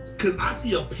rules. Because I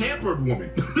see a pampered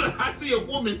woman. I see a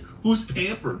woman who's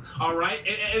pampered. All right.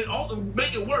 And also,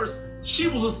 make it worse, she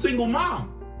was a single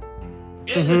mom.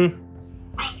 And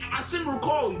I seem to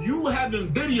recall you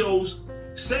having videos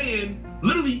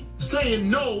literally saying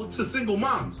no to single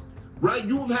moms. Right?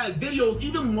 You've had videos,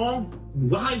 even long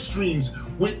live streams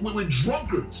with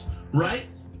drunkards. Right?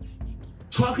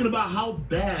 Talking about how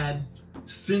bad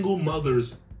single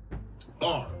mothers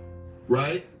are,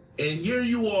 right? And here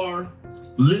you are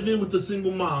living with a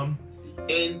single mom,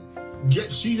 and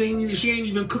yet she ain't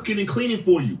even cooking and cleaning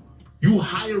for you. You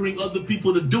hiring other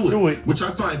people to do it. Which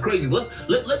I find crazy.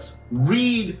 Let's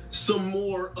read some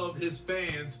more of his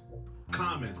fans'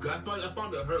 comments, because I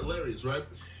found it hilarious, right?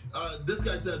 This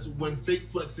guy says, when fake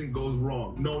flexing goes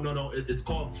wrong. No. It's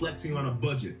called flexing on a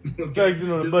budget. Okay?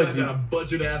 Flexing on a this budget. Guy got a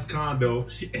budget-ass condo,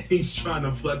 and he's trying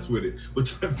to flex with it,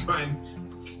 which I find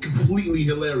completely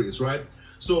hilarious, right?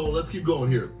 So let's keep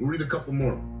going here. We'll read a couple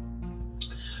more.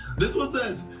 This one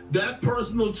says, that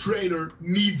personal trainer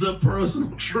needs a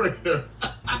personal trainer.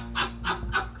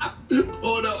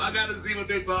 Hold up, I gotta see what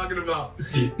they're talking about.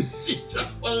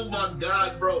 Oh my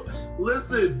God, bro.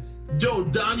 Listen, yo,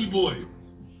 Donnie boy,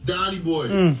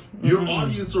 your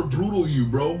audience are brutal, you,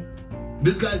 bro.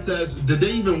 This guy says, did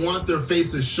they even want their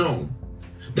faces shown?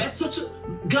 That's such a,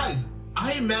 guys,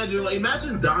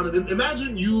 imagine Donovan,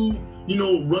 imagine you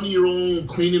running your own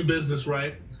cleaning business,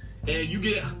 right? And you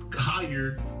get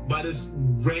hired by this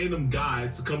random guy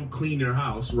to come clean your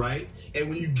house, right? And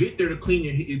when you get there to clean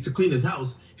his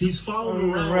house, he's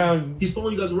following around. He's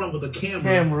following you guys around with a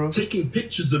camera, taking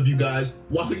pictures of you guys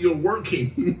while you're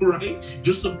working, right?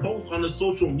 Just to post on the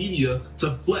social media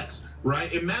to flex,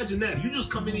 right? Imagine that. You're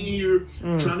just coming in here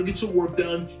trying to get your work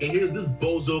done, and here's this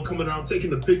bozo coming around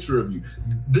taking a picture of you.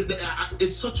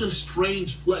 It's such a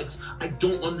strange flex. I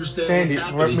don't understand what's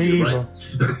happening here, right?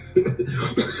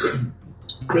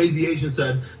 Crazy Asian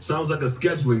said, sounds like a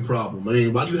scheduling problem. I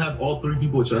mean, why do you have all three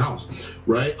people at your house,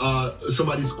 right?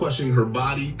 Somebody's questioning her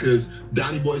body because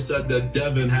Donnie Boy said that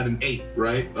Devin had an 8,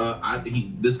 right?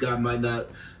 This guy might not,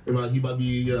 he might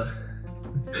be,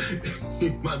 he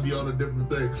might be on a different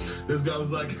thing. This guy was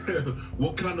like,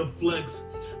 what kind of flex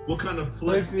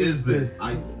is this?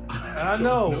 I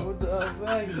know.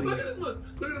 Exactly. Look at this one.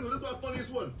 This is my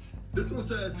funniest one. This one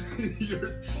says,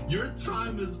 your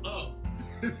time is up.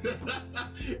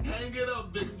 Hang it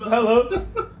up, big fella.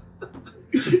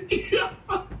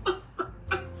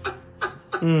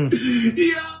 Hello.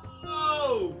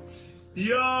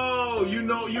 Yo, you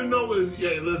know it's,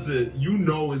 yeah, listen, you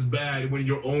know it's bad when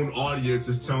your own audience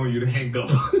is telling you to hang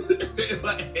up.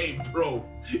 Like, hey, bro,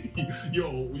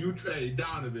 hey,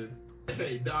 Donovan,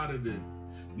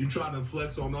 you trying to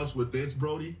flex on us with this,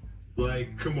 Brody?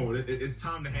 Like, come on, it's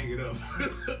time to hang it up.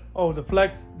 Oh, the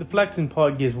flexing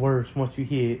part gets worse once you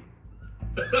hit.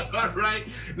 Right?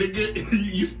 Nigga,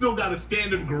 you still got a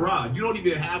standard garage. You don't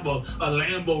even have a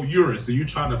Lambo Urus, so you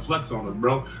trying to flex on us,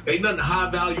 bro. Ain't nothing high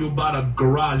value about a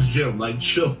garage gym. Like,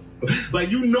 chill. Like,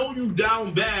 you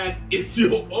down bad if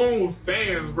your own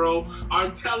fans, bro, are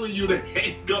telling you to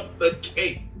hang up the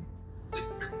cape.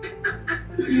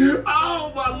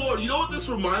 Oh, my Lord. You know what this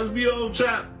reminds me of,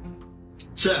 chat?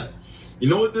 You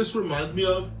know what this reminds me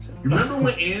of? You remember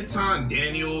when Anton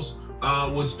Daniels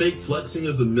was fake flexing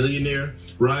as a millionaire,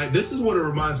 right? This is what it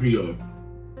reminds me of.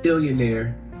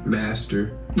 Billionaire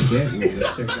master. Yeah,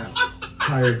 let's check it out.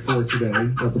 Hired for today.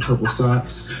 Got the purple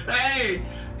socks. Hey,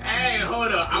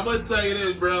 hold up. I'm gonna tell you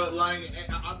this, bro. Like,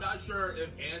 I'm not sure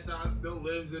if Anton still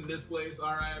lives in this place,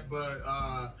 all right? But,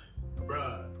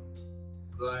 bruh,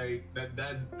 like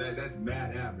that's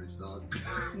mad average, dog.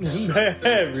 Mad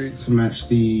average. To match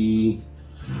the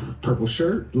purple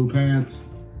shirt, blue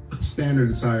pants, standard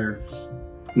attire,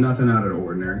 nothing out of the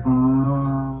ordinary.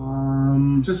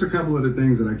 Just a couple of the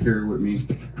things that I carry with me.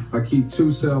 I keep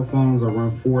 2 cell phones. I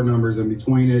run 4 numbers in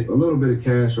between it. A little bit of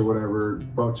cash or whatever.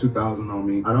 About 2,000 on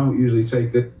me. I don't usually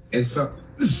take that. It's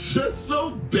just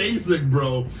so basic,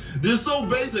 bro. They're so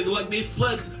basic. Like, they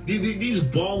flex. These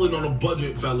balling on a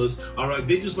budget, fellas. All right,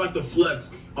 they just like to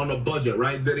flex on a budget,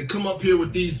 right? They come up here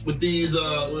with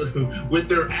with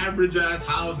their average ass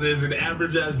houses and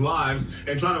average ass lives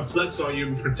and trying to flex on you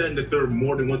and pretend that they're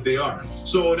more than what they are.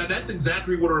 So that's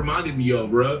exactly what it reminded me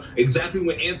of, bro. Exactly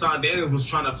when Anton Daniels was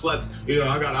trying to flex. You know,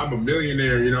 I'm a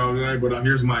millionaire, you know what I mean? But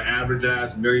here's my average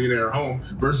ass millionaire home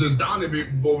versus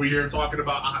Donovan over here talking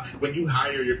about when you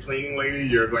hire your cleaning lady,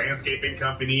 your landscaping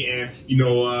company, and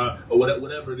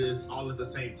whatever it is, all at the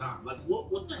same time. Like,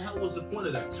 what the hell was the point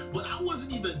of that? But I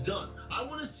wasn't even done. I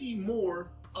want to see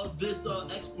more of this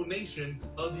explanation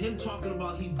of him talking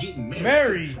about he's getting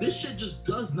married. This shit just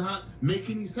does not make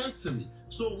any sense to me.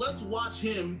 So let's watch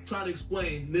him try to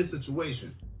explain this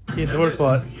situation. Get the word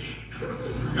part.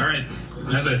 All right,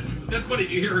 that's it. That's funny.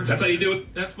 You hear her. That's how you do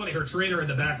it. That's funny. Her trainer in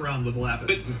the background was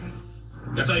laughing.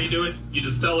 That's how you do it. You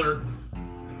just tell her.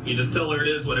 You just tell her it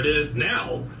is what it is.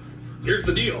 Now, here's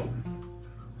the deal.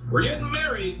 We're getting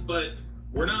married, but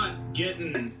we're not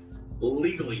getting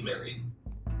legally married.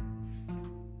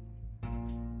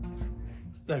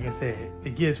 Like I said,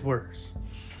 it gets worse.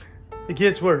 It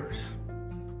gets worse.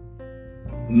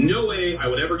 No way I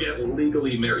would ever get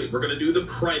legally married. We're gonna do the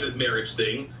private marriage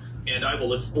thing, and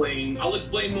I'll explain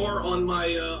more on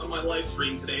my live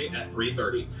stream today at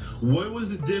 3:30. What was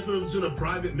the difference between a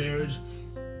private marriage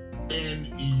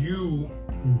and you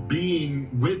being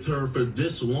with her for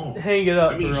this long? Hang it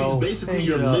up, I mean, bro. she's basically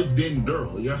your lived-in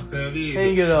girl. You know what I mean?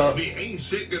 Hang it up. I mean, ain't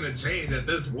shit gonna change at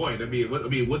this point. I mean,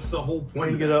 what's the whole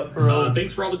point? Hang it up, bro.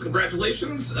 Thanks for all the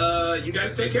congratulations. You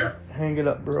guys take care. Hang it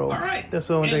up, bro. All right. That's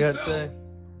the only thing I have to say.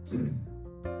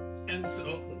 And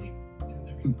so, let me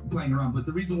playing around, but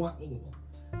the reason why.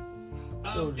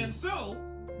 And so,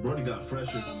 Brody got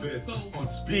fresh and fit on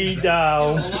speed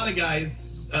dial. You know,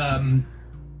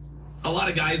 a lot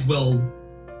of guys will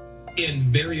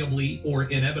invariably or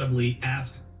inevitably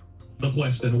ask the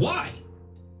question, why?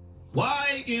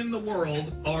 Why in the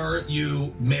world are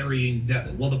you marrying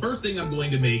Devin? Well, the first thing I'm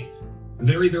going to make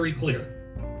very, very clear.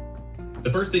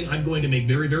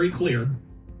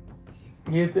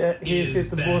 Here's Here's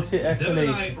the bullshit explanation. Devin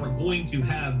and I are going to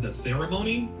have the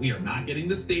ceremony. We are not getting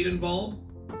the state involved.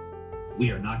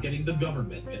 We are not getting the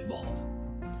government involved.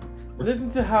 Listen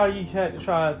to how you had to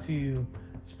try to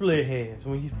split hairs.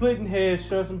 When you're splitting hairs,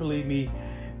 trust and believe me,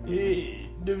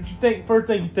 first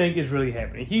thing you think is really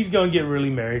happening. He's going to get really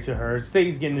married to her. The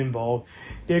state's getting involved.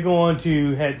 They're going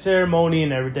to have ceremony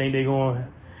and everything. They're going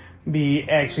to be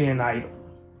actually an idol.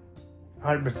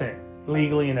 100%.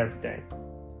 Legally and everything.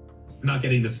 Not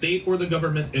getting the state or the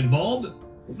government involved.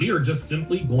 We are just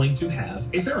simply going to have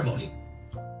a ceremony.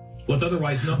 What's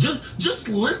otherwise known? Just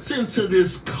listen to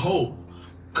this code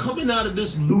coming out of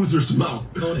this loser's mouth.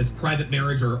 Known as private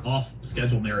marriage or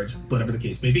off-schedule marriage, whatever the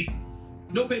case may be.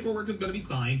 No paperwork is going to be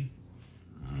signed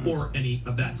or any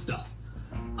of that stuff.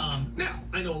 Now,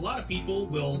 I know a lot of people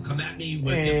will come at me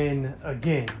with... And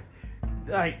again,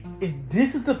 like, if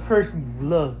this is the person you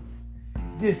love,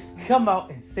 just come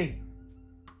out and say it.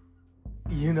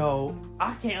 You know,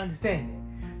 I can't understand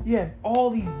it. You have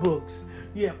all these books.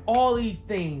 You have all these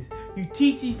things. You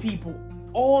teach these people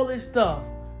all this stuff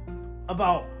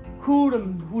about who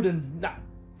to not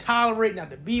tolerate, not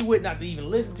to be with, not to even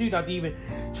listen to, not to even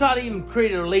try to even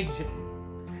create a relationship.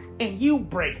 And you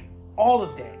break all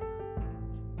of that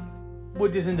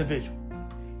with this individual.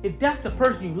 If that's the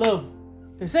person you love,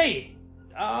 then say it.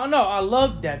 I don't know. I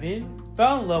love Devin.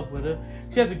 Fell in love with her.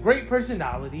 She has a great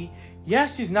personality.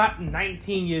 Yes, she's not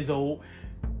 19 years old.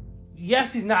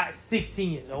 Yes, she's not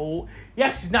 16 years old.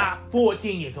 Yes, she's not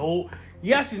 14 years old.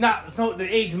 Yes, she's not the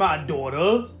age of my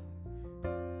daughter.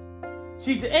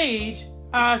 She's the age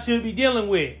I should be dealing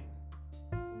with.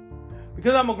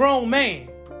 Because I'm a grown man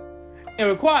and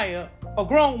require a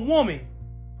grown woman.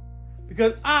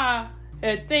 Because I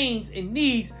have things and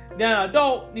needs that an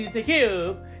adult needs to take care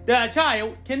of that a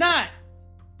child cannot.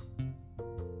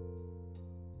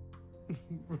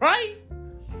 Right?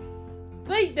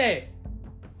 Think that.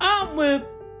 I'm with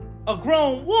a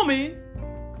grown woman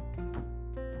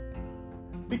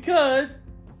because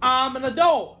I'm an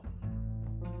adult.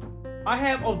 I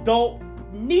have adult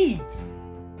needs.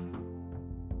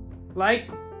 Like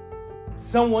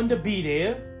someone to be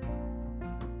there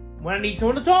when I need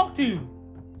someone to talk to.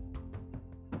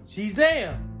 She's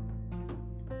there.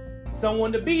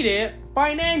 Someone to be there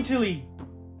financially.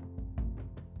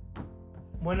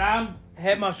 When I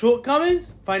have my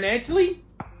shortcomings financially,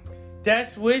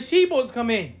 that's where she supposed to come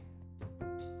in.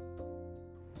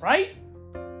 right?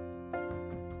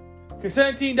 Because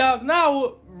 $17 an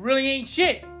hour really ain't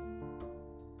shit,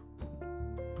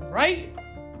 right?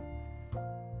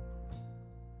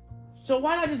 So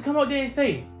why not just come out there and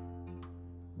say it?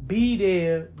 Be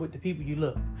there with the people you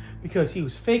love. Because he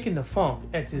was faking the funk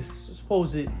at this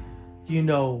supposed,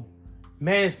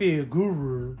 Manosphere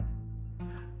guru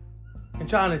and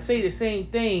trying to say the same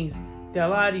things that a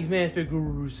lot of these Manosphere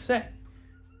gurus say.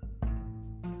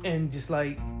 And just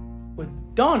like with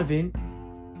Donovan,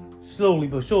 slowly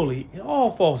but surely, it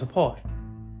all falls apart.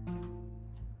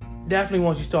 Definitely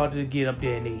once you start to get up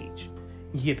there in age.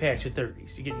 You get past your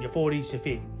 30s. You get in your 40s, your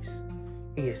 50s,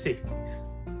 and your 60s.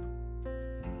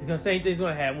 The same thing's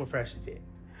going to happen with Fresh and Fit.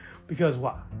 Because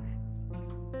why?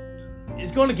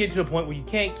 It's going to get to the point where you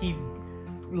can't keep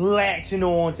latching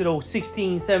on to those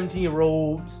 16,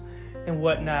 17-year-olds and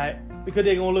whatnot, because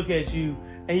they're going to look at you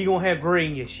and you're going to have gray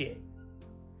in your shit.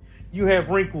 You have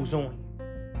wrinkles on you.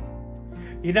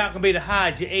 You're not going to be able to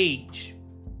hide your age.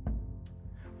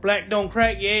 Black don't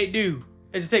crack, yeah it do.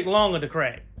 It just take longer to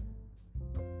crack.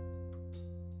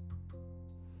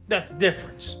 That's the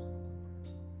difference.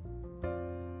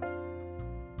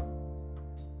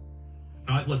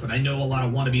 Listen, I know a lot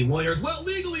of wannabe lawyers. Well,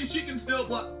 legally, she can still...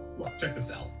 Look, check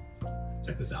this out.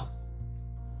 Check this out.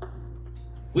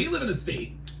 We live in a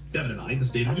state, Devin and I, the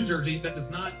state of New Jersey, that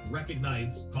does not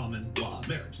recognize common law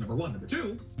marriage, number one. Number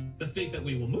two, the state that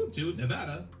we will move to,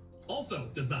 Nevada, also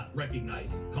does not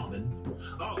recognize common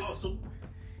law. So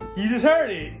you just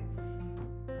heard it.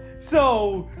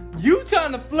 So, you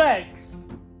trying to flex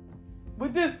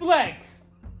with this flex,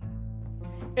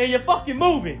 and you're fucking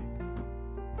moving.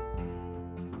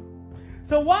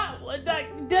 So why,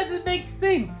 that doesn't make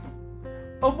sense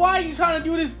of why you trying to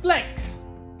do this flex.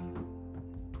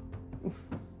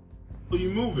 You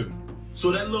moving.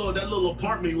 So that little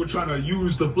apartment you were trying to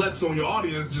use to flex on your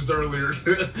audience just earlier,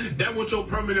 that was your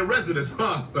permanent residence,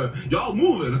 huh? Y'all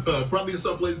moving, probably to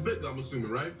someplace big, I'm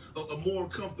assuming, right? A more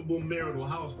comfortable marital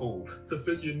household to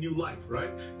fit your new life,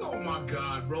 right? Oh my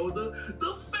God, bro,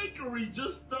 the fakery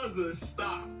just doesn't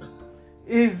stop.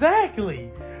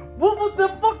 Exactly. What the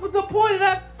fuck was the point of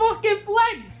that fucking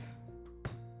flex?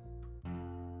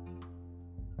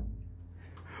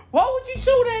 Why would you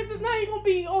show that if now you're gonna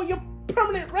be on your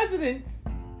permanent residence?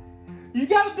 You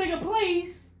got a bigger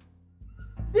place.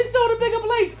 Just show the bigger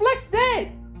place. Flex that.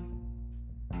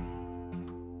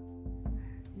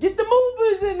 Get the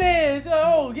movers in there. So,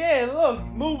 oh yeah, look,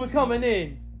 movers coming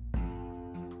in.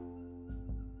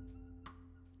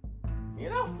 You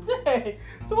know?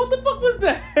 So what the fuck was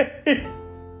that?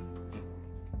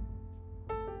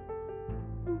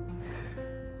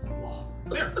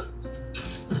 Marriage.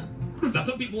 Now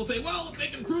some people will say, well, if they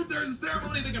can prove there's a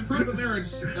ceremony, they can prove a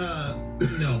marriage.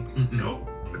 No.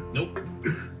 Nope.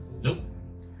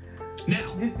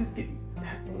 Now.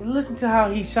 Listen to how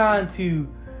he's trying to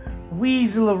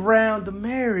weasel around the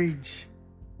marriage.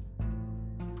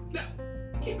 Now,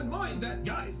 keep in mind that,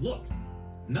 guys, look.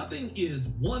 Nothing is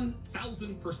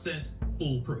 1,000%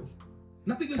 foolproof.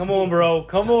 Nothing is. Come on, bro.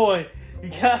 Come on.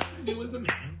 You All got. I can do as a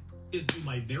man is do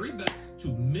my very best to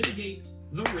mitigate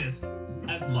the risk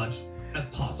as much as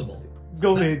possible.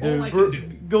 Go That's ahead, dude. all I can do.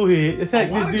 Go ahead. It's A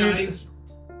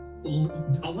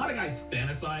lot of guys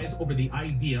fantasize over the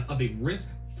idea of a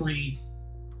risk-free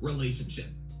relationship.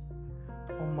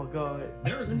 Oh my God.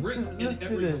 There is risk in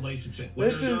every relationship. No,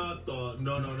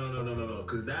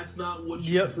 because that's not what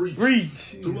you preach.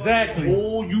 Preach. Exactly. Your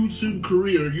whole YouTube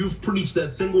career, you've preached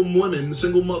that single women,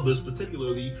 single mothers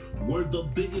particularly, were the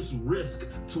biggest risk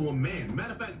to a man.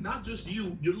 Matter of fact, not just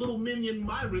you, your little minion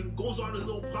Myron goes on his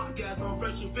little podcast on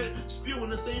Fresh and Fit,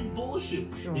 spewing the same bullshit.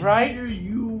 Right. And here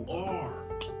you are.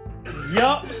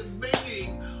 Yup.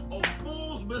 Making a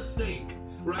fool's mistake.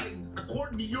 Right?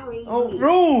 According to your own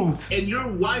rules. And you're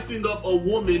wifing up a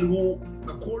woman who,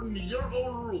 according to your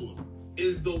own rules,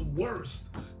 is the worst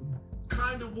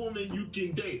kind of woman you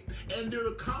can date. And there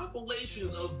are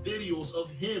compilations of videos of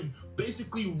him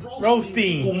basically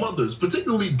roasting single mothers,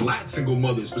 particularly black single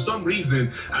mothers. For some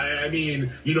reason, I mean,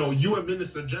 you know, you and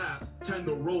Minister Jab tend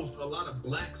to roast a lot of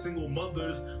black single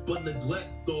mothers, but neglect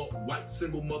the white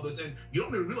single mothers. And you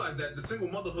don't even realize that the single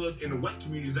motherhood in the white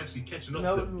community is actually catching up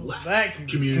to the black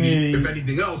community, if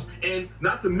anything else. And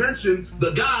not to mention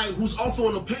the guy who's also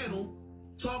on the panel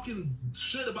talking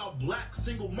shit about black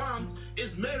single moms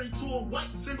is married to a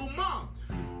white single mom.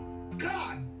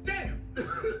 God damn.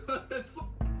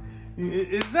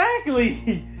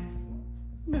 Exactly.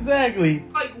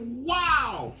 Like,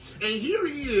 wow. And here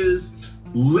he is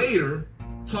later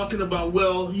talking about,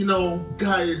 well, you know,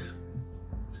 guys,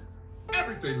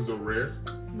 everything's a risk,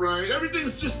 right?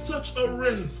 Everything's just such a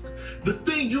risk. The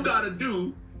thing you gotta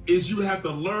do is you have to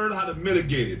learn how to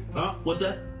mitigate it. Huh? What's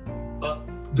that?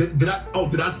 Did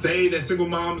I say that single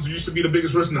moms used to be the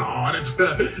biggest risk? No,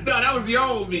 that was the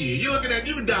old me. You're looking at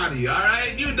you, Donnie, all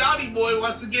right? You, Donnie boy,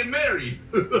 wants to get married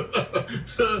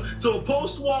to a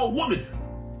post-war woman.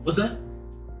 What's that?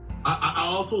 I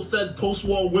also said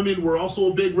post-war women were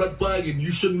also a big red flag, and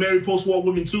you shouldn't marry post-war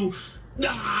women too. Nah,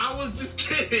 I was just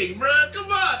kidding, bruh.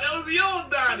 Come on, that was the old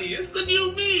Donnie. It's the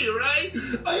new me, right?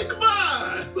 Like, come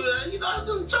on, you know, I'm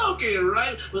just joking,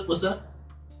 right? What's that?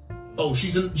 Oh,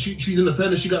 she's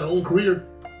independent. She got her own career.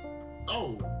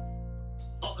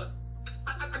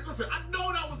 Listen, I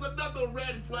know that was another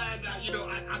red flag.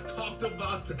 I talked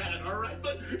about that. All right,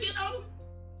 but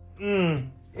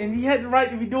And he had the right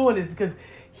to be doing this because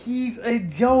he's a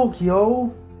joke,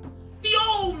 yo. The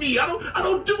old me. I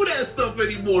don't do that stuff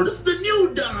anymore. This is the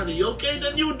new Donnie, okay?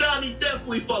 The new Donnie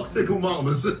definitely fucks single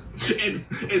mamas and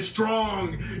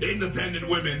strong, independent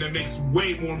women that makes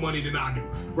way more money than I do,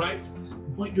 right?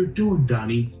 What you're doing,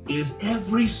 Donnie, is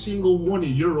every single one of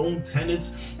your own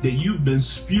tenets that you've been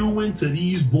spewing to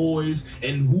these boys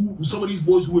and some of these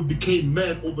boys who have became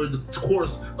men over the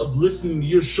course of listening to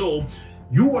your show,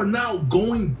 you are now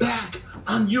going back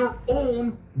on your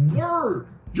own word,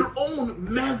 your own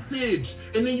message.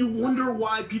 And then you wonder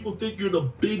why people think you're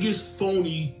the biggest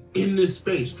phony in this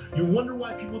space. You wonder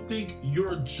why people think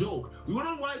you're a joke. You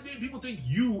wonder why people think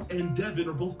you and Devin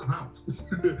are both clowns.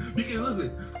 Because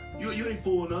listen, you ain't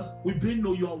fooling us. We been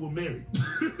know y'all were married.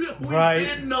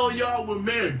 Been know y'all were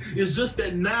married. It's just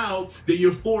that now that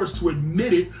you're forced to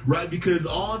admit it, right? Because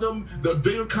all the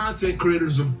bigger content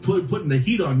creators are putting the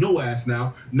heat on your ass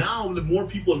now. Now the more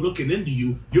people are looking into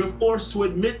you, you're forced to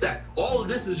admit that. All of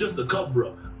this is just a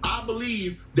cover-up. I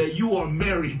believe that you are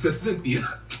married to Cynthia.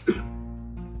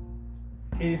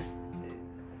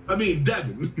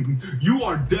 Devin, you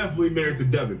are definitely married to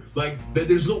Devin. Like,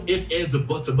 there's no ifs, ands, or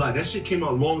buts about it. That shit came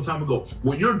out a long time ago.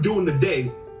 What you're doing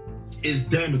today is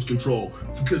damage control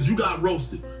because you got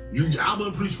roasted. Alba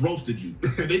and Priest roasted you.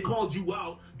 They called you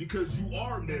out because you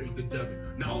are married to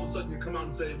Devin. Now all of a sudden you come out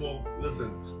and say, well,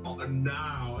 listen,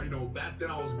 now, back then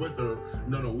I was with her.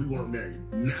 No, we weren't married.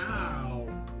 Now.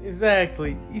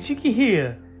 Exactly. You can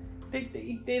hear. These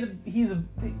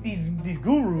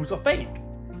gurus are fake.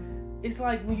 It's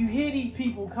like when you hear these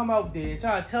people come out there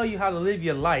trying to tell you how to live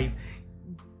your life,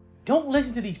 don't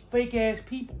listen to these fake ass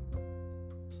people.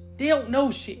 They don't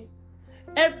know shit.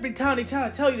 Every time they try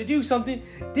to tell you to do something,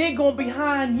 they're going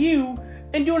behind you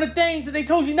and doing the things that they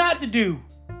told you not to do.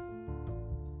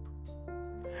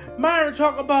 Myron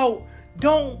talk about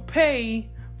don't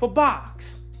pay for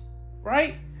box,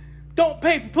 right? Don't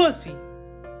pay for pussy.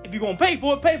 If you're going to pay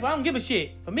for it, pay for it. I don't give a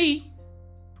shit. For me.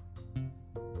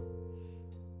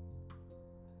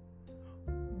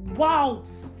 While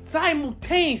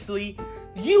simultaneously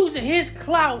using his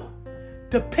clout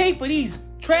to pay for these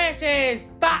trash ass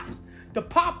bots to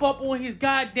pop up on his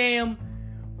goddamn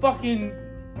fucking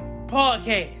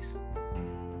podcast.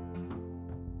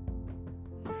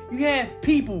 You have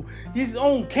people, his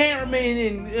own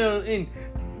cameraman and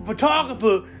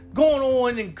photographer going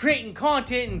on and creating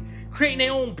content and creating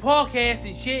their own podcasts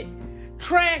and shit,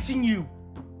 trashing you.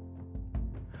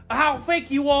 How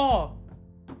fake you are.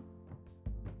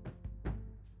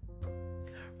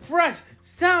 Fresh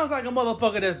sounds like a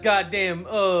motherfucker that's goddamn,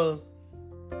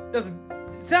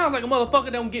 sounds like a motherfucker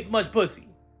that don't get much pussy.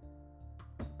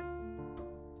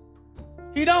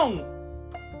 He don't.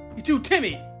 He's too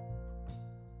timid.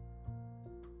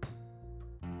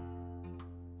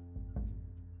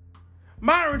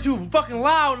 Myron too fucking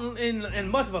loud and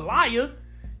much of a liar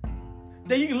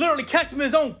that you can literally catch him in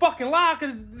his own fucking lie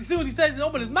because as soon as he says it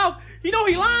open his mouth, you know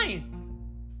he lying.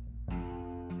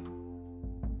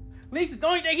 At least the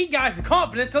only thing he got is the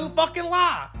confidence to fucking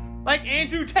lie. Like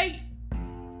Andrew Tate.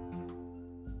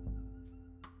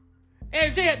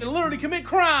 Andrew Tate had to literally commit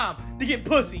crime to get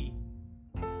pussy.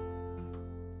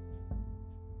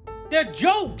 They're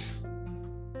jokes.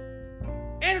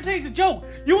 Andrew Tate's a joke.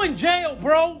 You in jail,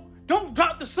 bro. Don't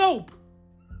drop the soap.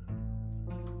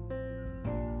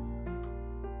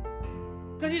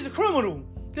 Because he's a criminal.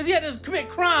 Because he had to commit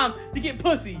crime to get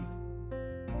pussy.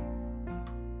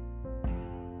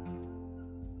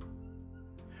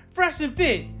 Fresh and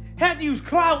Fit had to use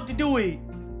clout to do it.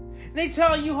 And they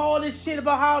telling you all this shit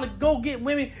about how to go get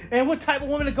women and what type of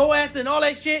women to go after and all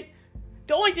that shit.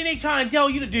 The only thing they trying to tell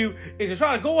you to do is to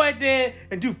try to go out there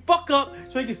and do fuck up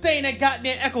so you can stay in that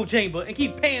goddamn echo chamber and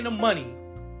keep paying them money.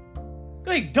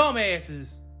 They dumbasses.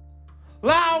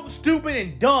 Loud, stupid,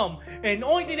 and dumb. And the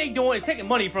only thing they doing is taking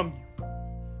money from you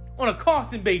on a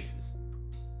constant basis.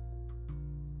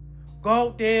 Go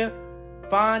out there,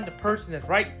 find the person that's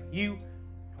right for you,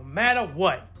 no matter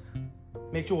what.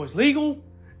 Make sure it's legal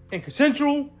and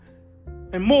consensual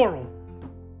and moral.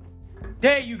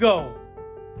 There you go.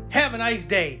 Have a nice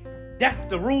day. That's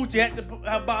the rules you have to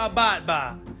abide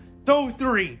by. Those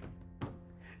 3.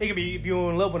 It can be if you're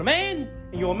in love with a man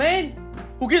and you're a man,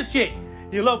 who gives a shit?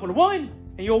 You're in love with a woman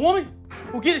and you're a woman,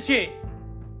 who gives a shit?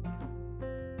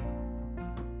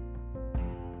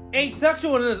 Ain't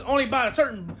sexual and it's only about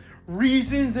certain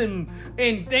reasons and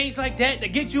things like that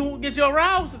get you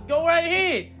aroused. Go right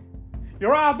ahead.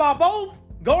 You're aroused by both?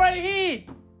 Go right ahead.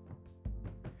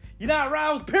 You're not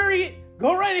aroused, period?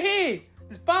 Go right ahead.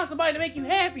 Just find somebody to make you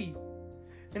happy.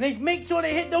 And they make sure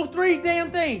they hit those 3 damn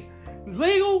things.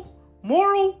 Legal,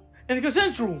 moral, and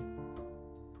consensual.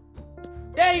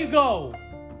 There you go.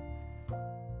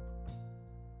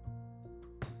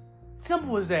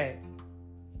 Simple as that.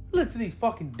 Listen to these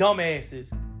fucking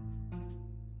dumbasses.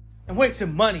 And waste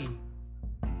some money.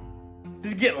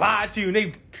 To get lied to and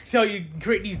they tell you to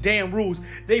create these damn rules.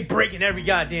 They break it every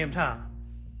goddamn time.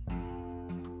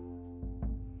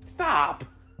 Stop.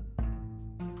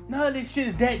 None of this shit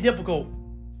is that difficult.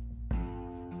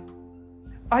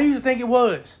 I used to think it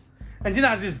was. And then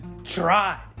I just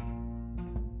tried.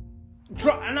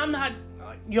 And I'm not,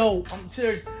 I'm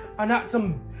serious. I'm not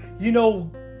some,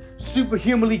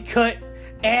 superhumanly cut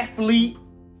athlete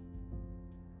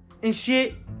and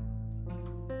shit.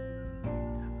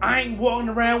 I ain't walking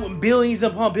around with billions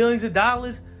upon billions of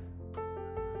dollars.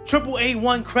 Triple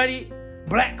A1 credit,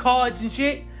 black cards and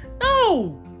shit.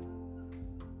 No.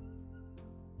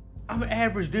 I'm an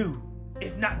average dude,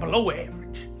 if not below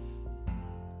average.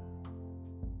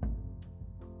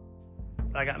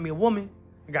 I got me a woman.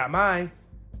 I got mine.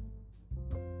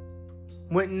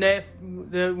 Went in that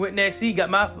sea, got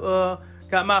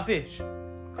my fish.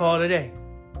 Called it a day.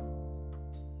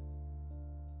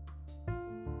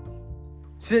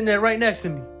 Sitting there right next to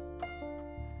me.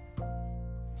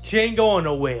 She ain't going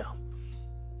nowhere.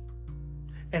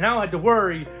 And I don't have to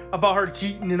worry about her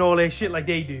cheating and all that shit like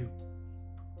they do.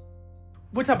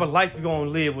 What type of life you gonna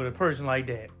live with a person like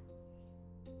that?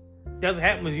 Doesn't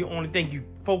happen when the only thing you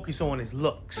focus on is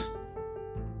looks.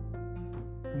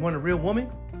 You want a real woman?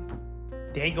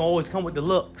 They ain't gonna always come with the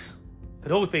looks. Cause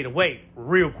those fade away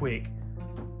real quick.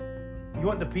 You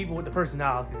want the people with the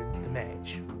personality to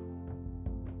match.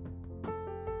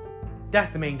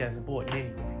 That's the main thing that's important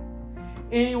anyway.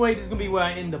 Anyway, this is gonna be where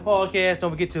I end the podcast.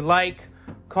 Don't forget to like,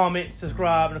 comment,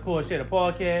 subscribe, and of course share the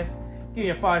podcast. Give me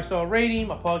a 5-star rating.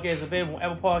 My podcast is available on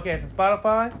Apple Podcasts and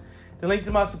Spotify. The link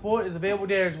to my support is available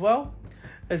there as well.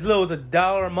 As little as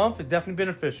 $1 a month is definitely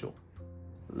beneficial.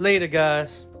 Later,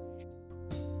 guys.